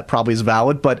some of that probably is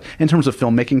valid. But in terms of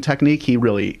filmmaking technique, he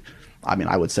really, I mean,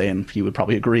 I would say, and he would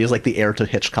probably agree, is like the heir to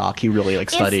Hitchcock. He really like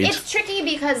studied. It's tricky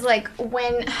because like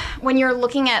when you're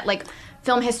looking at like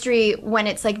film history, when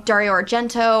it's like Dario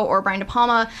Argento or Brian De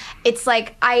Palma, it's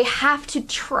like I have to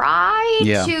try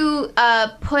to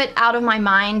put out of my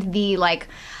mind the like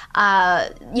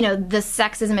the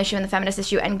sexism issue and the feminist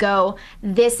issue and go,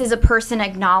 this is a person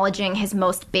acknowledging his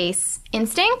most base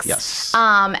instincts. Yes.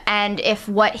 And if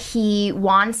what he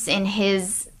wants in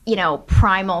his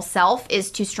primal self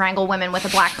is to strangle women with a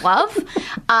black glove,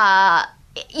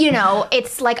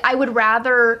 it's like I would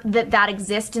rather that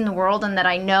exist in the world, and that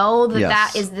I know that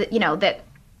that is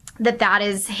that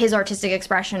is his artistic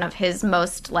expression of his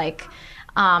most like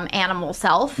animal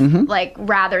self, like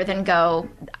rather than go,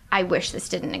 I wish this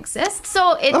didn't exist.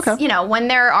 So it's when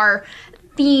there are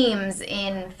themes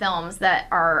in films that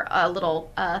are a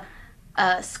little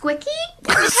squicky,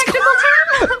 technical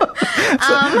term.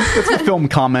 It's a film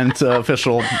comment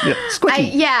official. Yeah,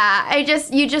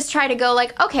 squicky. You just try to go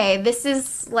like, okay, this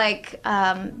is like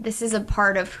this is a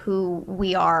part of who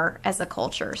we are as a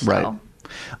culture. So. Right.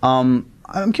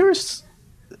 I'm curious.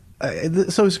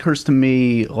 This always occurs to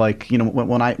me, like,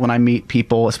 when I meet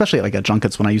people, especially like at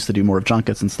junkets, when I used to do more of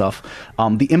junkets and stuff,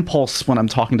 the impulse when I'm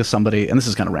talking to somebody, and this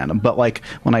is kind of random, but like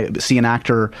when I see an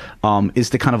actor,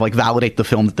 is to kind of like validate the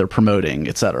film that they're promoting,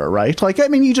 et cetera, right? Like, I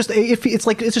mean,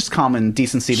 it's just common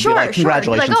decency to be like,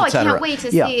 congratulations, like, et cetera. I can't wait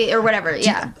to see, or whatever,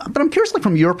 But I'm curious, like,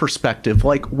 from your perspective,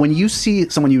 like, when you see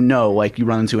someone like you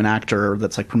run into an actor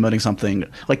that's like promoting something,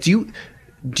 like, do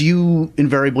you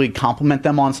invariably compliment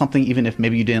them on something even if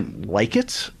maybe you didn't like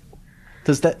it?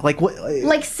 Does that like what?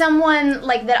 Like someone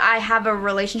like that I have a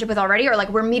relationship with already, or like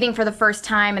we're meeting for the first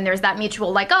time and there's that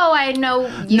mutual like, oh, I know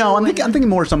you. No, I'm thinking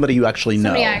more somebody you actually know.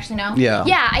 Somebody I actually know. Yeah.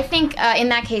 Yeah, I think in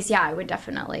that case, I would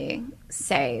definitely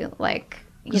say like.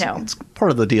 It's part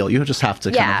of the deal. You just have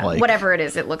to kind of like... whatever it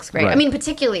is, it looks great. Right. I mean,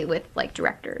 particularly with, like,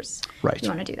 directors. Right. You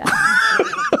want to do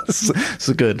that. This is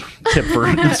a good tip for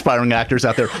inspiring actors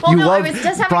out there. Well, love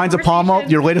Brian De Palma.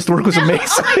 Your latest work was amazing.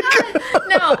 Oh, my God.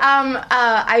 No,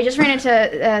 I just ran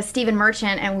into Stephen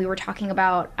Merchant, and we were talking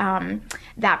about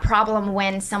that problem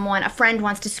when a friend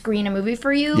wants to screen a movie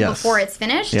for you before it's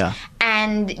finished. Yeah.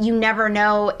 And you never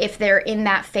know if they're in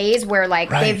that phase where, like,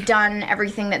 they've done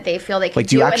everything that they feel they can do. Like,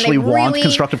 do you actually want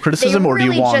constructive criticism, or do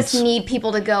you want... They really just need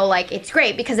people to go, like, it's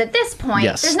great, because at this point,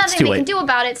 there's nothing they can do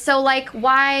about it, so, like,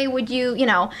 why would you,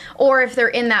 or if they're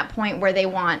in that point where they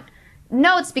want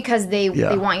notes because they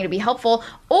want you to be helpful,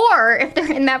 or if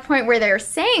they're in that point where they're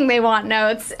saying they want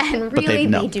notes and really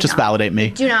they do just not, validate me.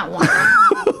 Do not want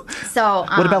them. So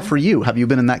what about for you? Have you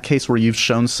been in that case where you've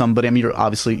shown somebody, I mean, you're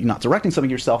obviously not directing something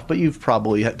yourself, but you've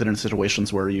probably been in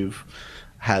situations where you've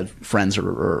had friends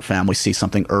or family see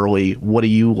something early. What are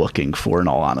you looking for, in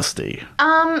all honesty?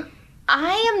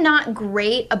 I am not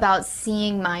great about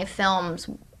seeing my films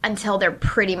until they're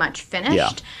pretty much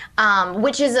finished,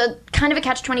 which is a kind of a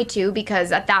catch-22,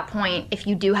 because at that point, if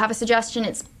you do have a suggestion,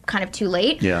 it's kind of too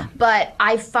late. Yeah. But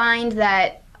I find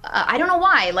that I don't know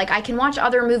why. Like, I can watch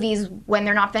other movies when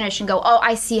they're not finished and go, oh,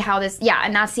 I see how this,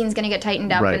 and that scene's going to get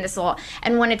tightened up, and this will,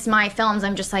 and when it's my films,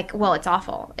 I'm just like, well, it's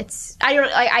awful.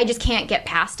 I just can't get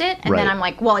past it, and then I'm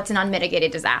like, well, it's an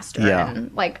unmitigated disaster. Yeah.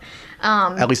 And like,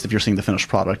 at least if you're seeing the finished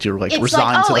product, you're like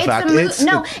resigned to the fact. It's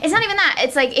not even that.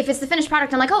 It's like, if it's the finished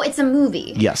product, I'm like, oh, it's a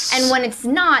movie. Yes. And when it's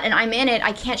not, and I'm in it,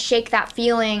 I can't shake that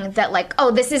feeling that like,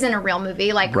 oh, this isn't a real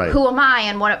movie. Like, who am I,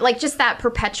 and what? Like, just that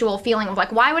perpetual feeling of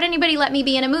like, why would anybody let me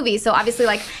be in a movie? So obviously,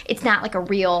 like, it's not like a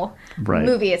real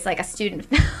movie. It's like a student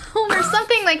film or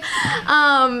something. Like,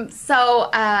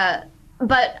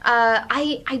 but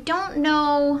I don't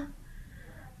know.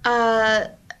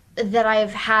 That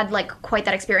I've had like quite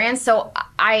that experience, so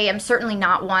I am certainly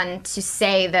not one to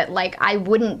say that like I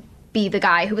wouldn't be the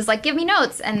guy who was like, give me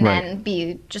notes, and then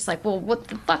be just like, well, what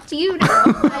the fuck do you know?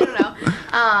 I don't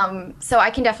know. So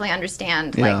I can definitely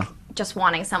understand like just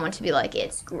wanting someone to be like,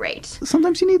 it's great.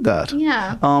 Sometimes you need that.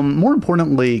 Yeah. More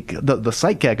importantly, the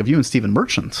sight gag of you and Stephen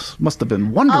Merchant must have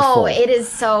been wonderful. Oh, it is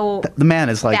so the man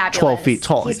is like fabulous. 12 feet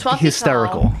tall. He's 12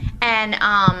 hysterical. Feet tall. And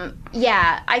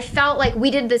I felt like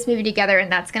we did this movie together,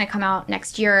 and that's going to come out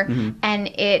next year, and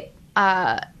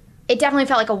it definitely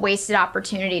felt like a wasted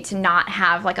opportunity to not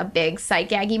have like a big sight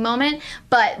gaggy moment.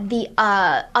 But the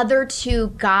other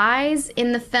two guys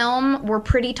in the film were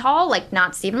pretty tall, like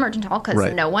not Stephen Merchant tall,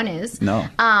 because no one is. No.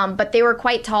 But they were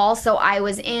quite tall, so I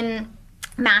was in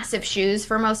massive shoes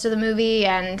for most of the movie,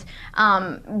 and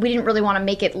we didn't really want to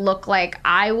make it look like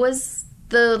I was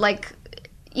the, like,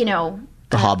 you know,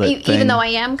 the Hobbit thing. Even though I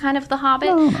am kind of the Hobbit.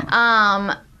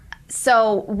 No.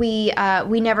 So we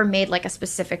never made like a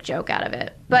specific joke out of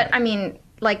it. But I mean,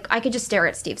 like, I could just stare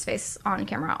at Steve's face on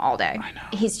camera all day. I know.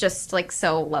 He's just like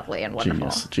so lovely and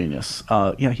wonderful. Genius.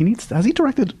 Yeah, has he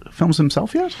directed films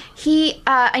himself yet?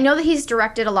 I know that he's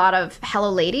directed a lot of Hello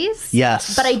Ladies.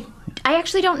 Yes. But I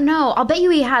actually don't know. I'll bet you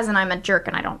he has, and I'm a jerk,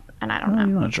 and I don't know. You're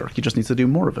not a jerk. He just needs to do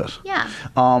more of it. Yeah.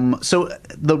 So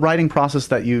the writing process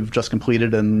that you've just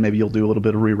completed, and maybe you'll do a little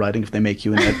bit of rewriting if they make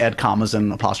you add commas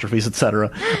and apostrophes,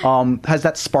 etc. Has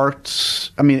that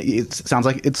sparked? I mean, it sounds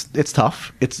like it's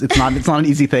tough. It's not an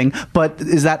easy thing. But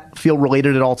does that feel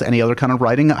related at all to any other kind of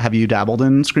writing? Have you dabbled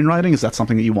in screenwriting? Is that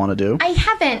something that you want to do? I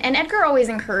haven't, and Edgar always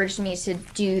encouraged me to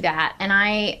do that. And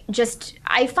I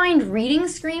find reading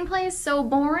screenplays so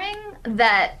boring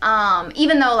that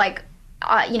even though, like,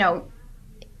 you know,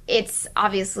 it's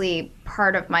obviously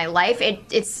part of my life.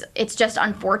 It's just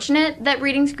unfortunate that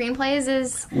reading screenplays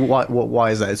is. Why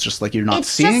is that? It's just like you're not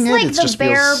seeing it. It's just like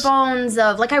the bare bones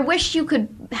of, like, I wish you could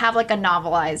have like a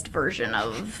novelized version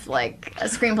of like a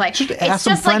screenplay. Just ask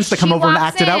some friends to come over and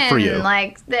act it out for you.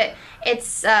 Like that,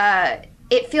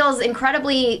 it feels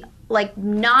incredibly like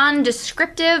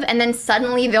non-descriptive, and then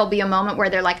suddenly there'll be a moment where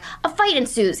they're like, a fight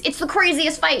ensues. It's the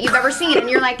craziest fight you've ever seen, and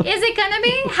you're like, is it gonna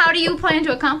be? How do you plan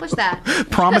to accomplish that?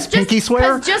 Promise, pinky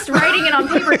swear? Because just writing it on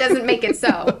paper doesn't make it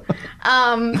so.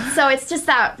 So it's just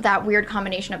that weird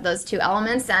combination of those two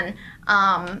elements, and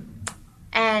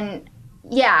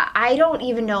yeah, I don't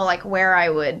even know like where I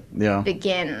would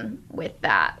begin with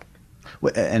that.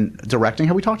 And directing,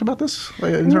 have we talked about this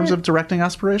in terms of directing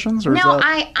aspirations? Or no,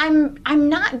 I'm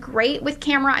not great with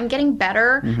camera. I'm getting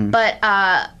better, but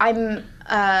I'm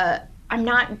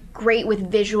not great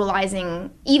with visualizing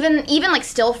even like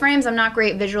still frames. I'm not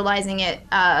great visualizing it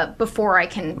before I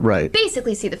can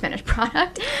basically see the finished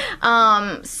product.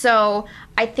 So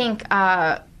I think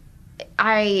I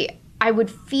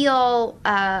would feel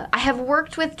I have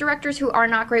worked with directors who are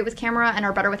not great with camera and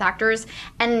are better with actors,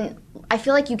 and I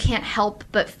feel like you can't help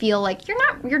but feel like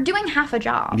you're doing half a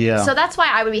job. Yeah. So that's why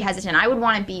I would be hesitant. I would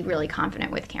want to be really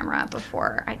confident with camera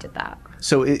before I did that.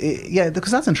 So yeah,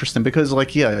 because that's interesting. Because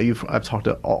like I've talked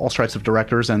to all stripes of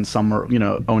directors, and some are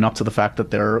own up to the fact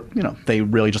that they're they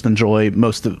really just enjoy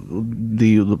most of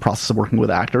the process of working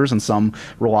with actors, and some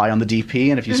rely on the DP.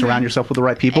 And if you surround yourself with the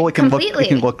right people, it can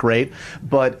look great.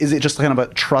 But is it just kind of a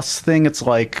trust thing? It's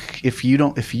like if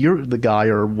you're the guy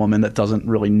or woman that doesn't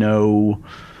really know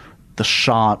the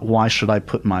shot, why should I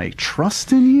put my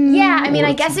trust in you? Yeah, I mean,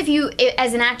 I guess if you,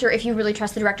 as an actor, if you really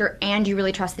trust the director and you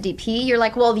really trust the DP, you're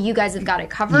like, well, you guys have got it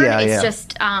covered. It's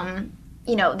just,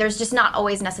 there's just not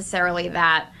always necessarily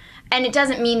that. And it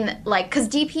doesn't mean, like, because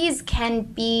DPs can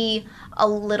be a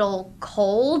little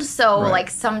cold, so, like,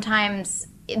 sometimes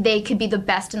they could be the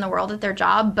best in the world at their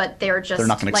job, but they're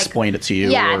not going to explain it to you.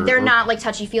 Yeah, they're not, like,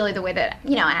 touchy-feely the way that,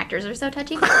 actors are so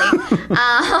touchy-feely.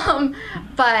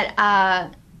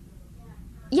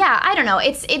 Yeah, I don't know.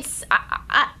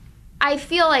 I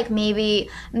feel like maybe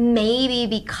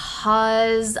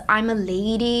because I'm a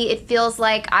lady, it feels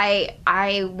like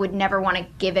I would never want to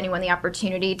give anyone the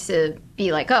opportunity to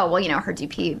be like, oh, well, her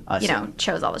DP,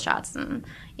 chose all the shots and,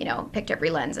 picked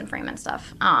every lens and frame and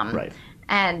stuff.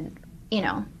 And,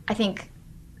 I think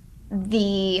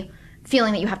the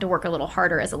feeling that you have to work a little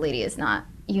harder as a lady is not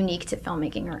unique to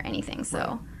filmmaking or anything.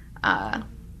 So,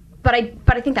 but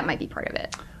I think that might be part of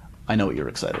it. I know what you're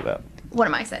excited about. What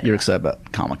am I excited about? You're excited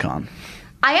about Comic-Con.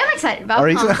 I am excited about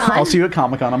Comic-Con. I'll see you at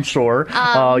Comic-Con, I'm sure.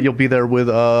 You'll be there with,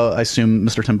 I assume,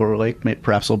 Mr. Timberlake.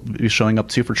 Perhaps he'll be showing up,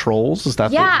 too, for Trolls. Is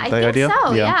that the idea? I think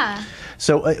so, yeah.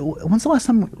 So when's the last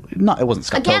time? It wasn't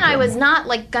Scott Pilgrim. I was not,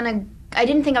 like, I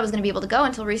didn't think I was going to be able to go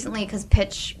until recently because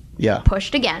Pitch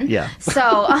pushed again. Yeah.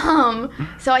 So, I'm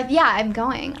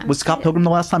going. Was Scott Pilgrim the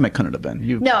last time? It couldn't have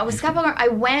been. No, it was Scott Pilgrim. I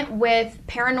went with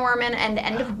Paranorman and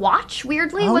End of Watch,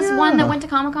 weirdly, one that went to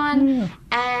Comic-Con. Yeah.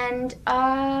 And,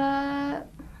 I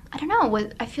don't know.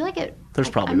 I feel like it...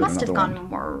 I must have gone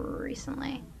more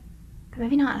recently.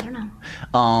 Maybe not. I don't know.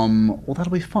 Well,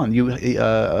 that'll be fun. You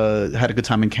had a good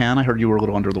time in Cannes. I heard you were a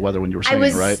little under the weather when you were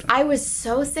singing, right? I was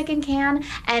so sick in Cannes,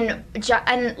 and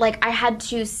like I had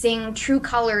to sing True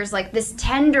Colors, like this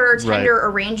tender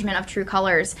arrangement of True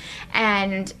Colors,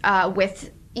 and with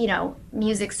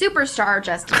music superstar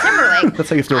Justin Timberlake. That's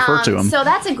how you have to refer to him. So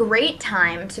that's a great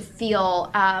time to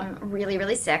feel really,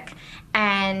 really sick.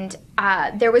 And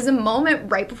there was a moment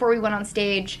right before we went on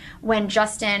stage when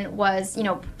Justin was,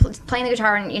 playing the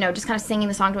guitar and, just kind of singing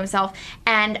the song to himself.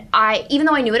 And even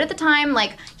though I knew it at the time,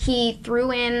 like, he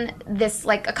threw in this,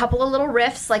 like, a couple of little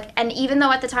riffs, like, and even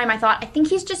though at the time I thought, I think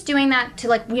he's just doing that to,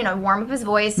 like, warm up his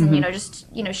voice and, just,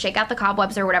 shake out the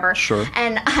cobwebs or whatever. Sure.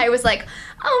 And I was like,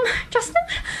 Justin,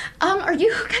 are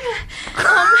you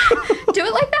gonna do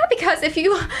it like that? Because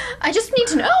I just need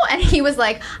to know. And he was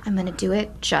like, I'm gonna do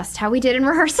it just how we did in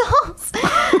rehearsals.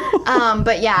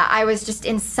 But yeah, I was just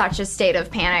in such a state of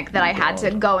panic that I had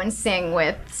to go and sing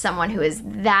with someone who is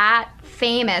that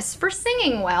famous for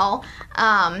singing well,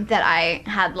 that I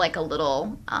had like a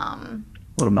little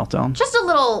meltdown. Just a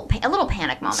little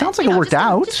panic moment. Sounds like it worked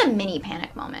out. Just a mini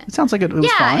panic moment. It sounds like it was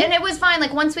fine. Yeah, and it was fine.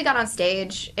 Like, once we got on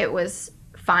stage, it was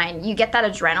fine. You get that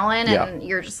adrenaline, and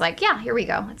you're just like, yeah, here we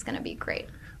go. It's going to be great.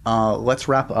 Let's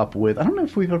wrap up with, I don't know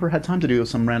if we've ever had time to do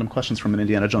some random questions from an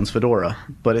Indiana Jones fedora,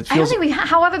 but it feels... I don't think we have.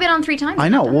 How have I been on 3 times? I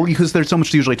know, well, because there's so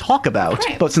much to usually talk about,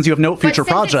 right. But since you have no future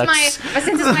projects... But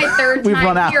since it's my third we've time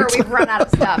run out. here, we've run out of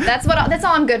stuff. That's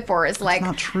all I'm good for, is like...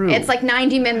 That's not true. It's like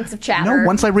 90 minutes of chatter. No,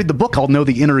 once I read the book, I'll know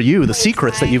the inner you, the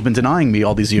secrets that you've been denying me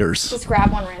all these years. Just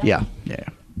grab one random. Yeah.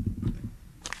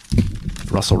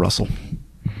 Russell.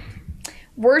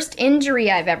 Worst injury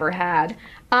I've ever had.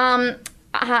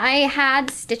 I had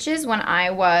stitches when I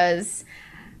was,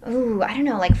 I don't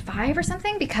know, like 5 or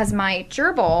something, because my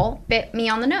gerbil bit me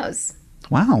on the nose.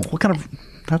 Wow. What kind of...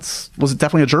 Was it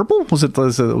definitely a gerbil? Was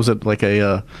it like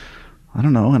a... I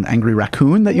don't know, an angry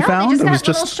raccoon that you found? They just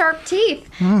got little sharp teeth.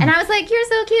 And I was like, you're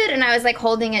so cute. And I was like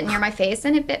holding it near my face,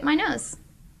 and it bit my nose.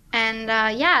 And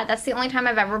that's the only time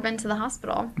I've ever been to the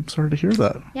hospital. I'm sorry to hear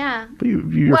that. Yeah. But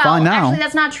you're fine now. Actually,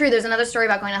 that's not true. There's another story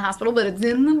about going to the hospital, but it's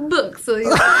in the book, so you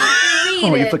have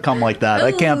to read you have to come like that.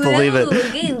 I can't believe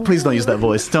it. Please don't use that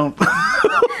voice. Don't.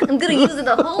 I'm going to use it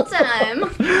the whole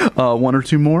time. 1 or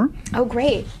 2 more? Oh,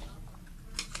 great.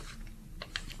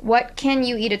 What can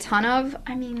you eat a ton of?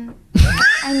 I mean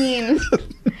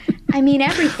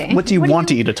everything. What do you want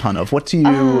to eat a ton of? What do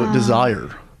you desire?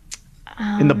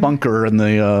 In the bunker, in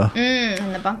the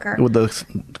bunker with the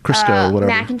Crisco, whatever.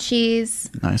 Mac and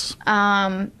cheese. Nice.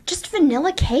 Just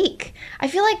vanilla cake. I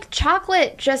feel like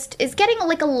chocolate just is getting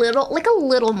like a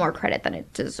little more credit than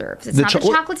it deserves. It's not that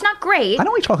chocolate's not great. I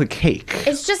don't like chocolate cake.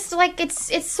 It's just like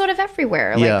it's sort of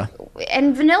everywhere. Yeah.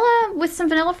 And vanilla with some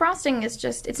vanilla frosting is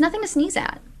just, it's nothing to sneeze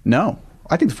at. No.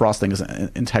 I think the frosting is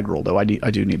integral, though. I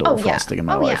do need a little frosting in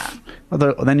my life.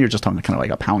 Yeah. Then you're just talking kind of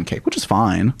like a pound cake, which is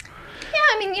fine. Yeah,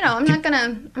 I mean, I'm not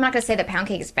gonna say that pound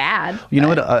cake is bad. You know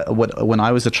what? When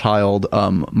I was a child,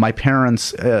 my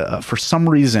parents, for some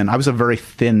reason, I was a very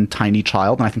thin, tiny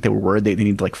child, and I think they were worried they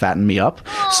needed to like fatten me up.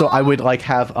 Aww. So I would like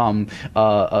have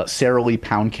a Sara Lee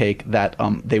pound cake that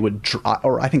they would,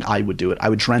 or I think I would do it. I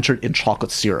would drench it in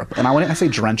chocolate syrup, and when I say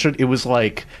drench it, it was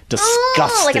like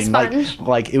disgusting, like a sponge.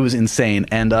 Like it was insane.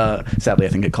 And sadly, I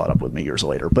think it caught up with me years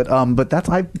later. But that's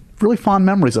I really fond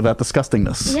memories of that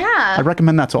disgustingness. Yeah. I'd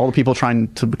recommend that to all the people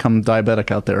trying to become diabetic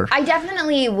out there. I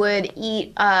definitely would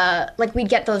eat, like we'd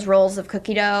get those rolls of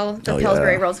cookie dough, the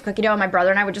Pillsbury rolls of cookie dough, and my brother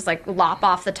and I would just like lop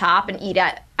off the top and eat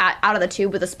it out of the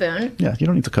tube with a spoon. Yeah, you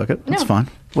don't need to cook it. It's fine.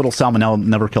 Little salmonella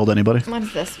never killed anybody. What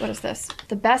is this?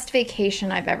 The best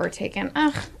vacation I've ever taken.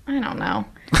 Ugh, I don't know.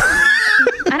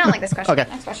 I don't like this question. Okay.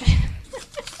 Next question.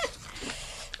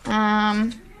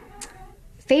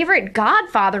 Favorite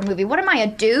Godfather movie? What am I, a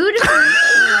dude?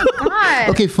 Oh my God.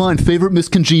 Okay, fine. Favorite Miss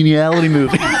Congeniality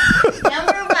movie?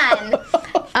 Number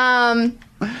 1.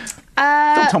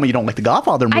 Don't tell me you don't like the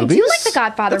Godfather movies. I do like the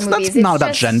Godfather movies. That's not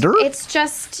about gender. It's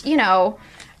just,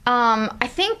 I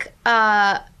think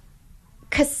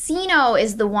Casino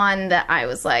is the one that I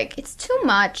was like, it's too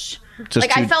much.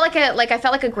 I felt like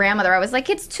a grandmother. I was like,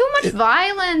 it's too much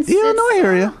violence. Yeah, I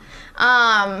hear you.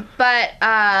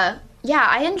 Yeah,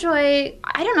 I enjoy,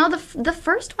 I don't know, the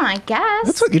first one, I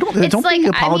guess. Don't be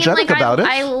apologetic about it.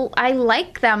 I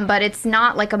like them, but it's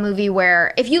not like a movie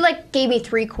where, if you like gave me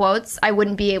 3 quotes, I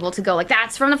wouldn't be able to go like,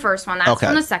 that's from the first one, that's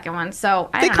from the second one. So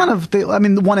I don't know. I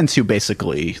mean, 1 and 2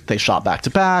 basically, they shot back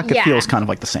to back. It feels kind of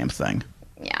like the same thing.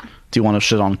 Yeah. Do you want to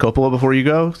shit on Coppola before you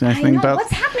go? Anything about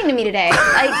what's happening to me today?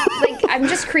 I'm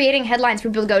just creating headlines for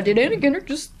people to go, did Anna Kendrick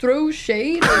just throw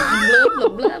shade? Blah, blah,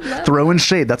 blah, blah. Throwing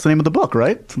Shade. That's the name of the book,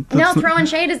 right? Throwing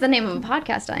Shade is the name of a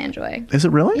podcast I enjoy. Is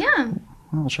it really? Yeah.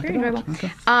 Well, I'll check it out.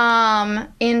 Okay.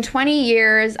 In 20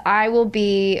 years, I will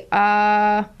be,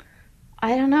 I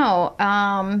don't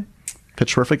know.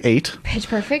 Pitch Perfect 8. Pitch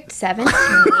Perfect 17.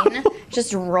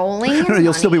 just rolling in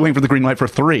You'll still be money. waiting for the green light for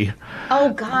 3.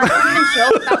 Oh God, I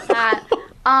don't even joke about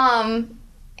that.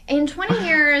 In 20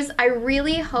 years, I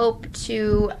really hope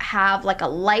to have like a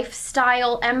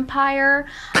lifestyle empire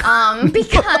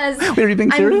because Wait, are you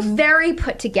being serious? I'm very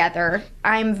put together.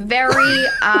 I'm very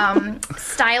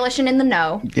stylish and in the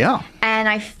know. Yeah. And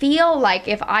I feel like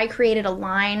if I created a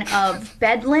line of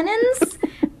bed linens,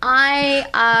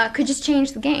 I could just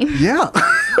change the game. Yeah.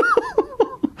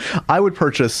 I would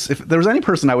purchase, if there was any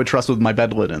person I would trust with my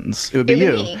bed linens, it would be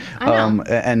you. Me. I know.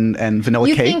 And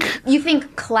vanilla cake. You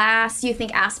think class, you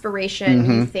think aspiration,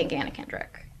 you think Anna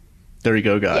Kendrick. There you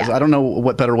go, guys. Yeah. I don't know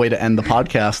what better way to end the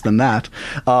podcast than that.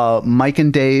 Mike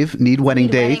and Dave need wedding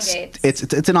dates.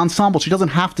 It's an ensemble. She doesn't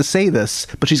have to say this,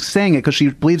 but she's saying it because she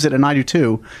believes it, and I do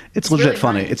too. It's legit really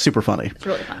funny. funny. It's super funny. It's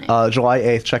really funny. July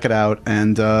 8th. Check it out.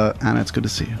 And Anna, it's good to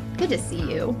see you. Good to see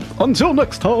you. Until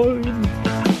next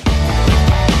time.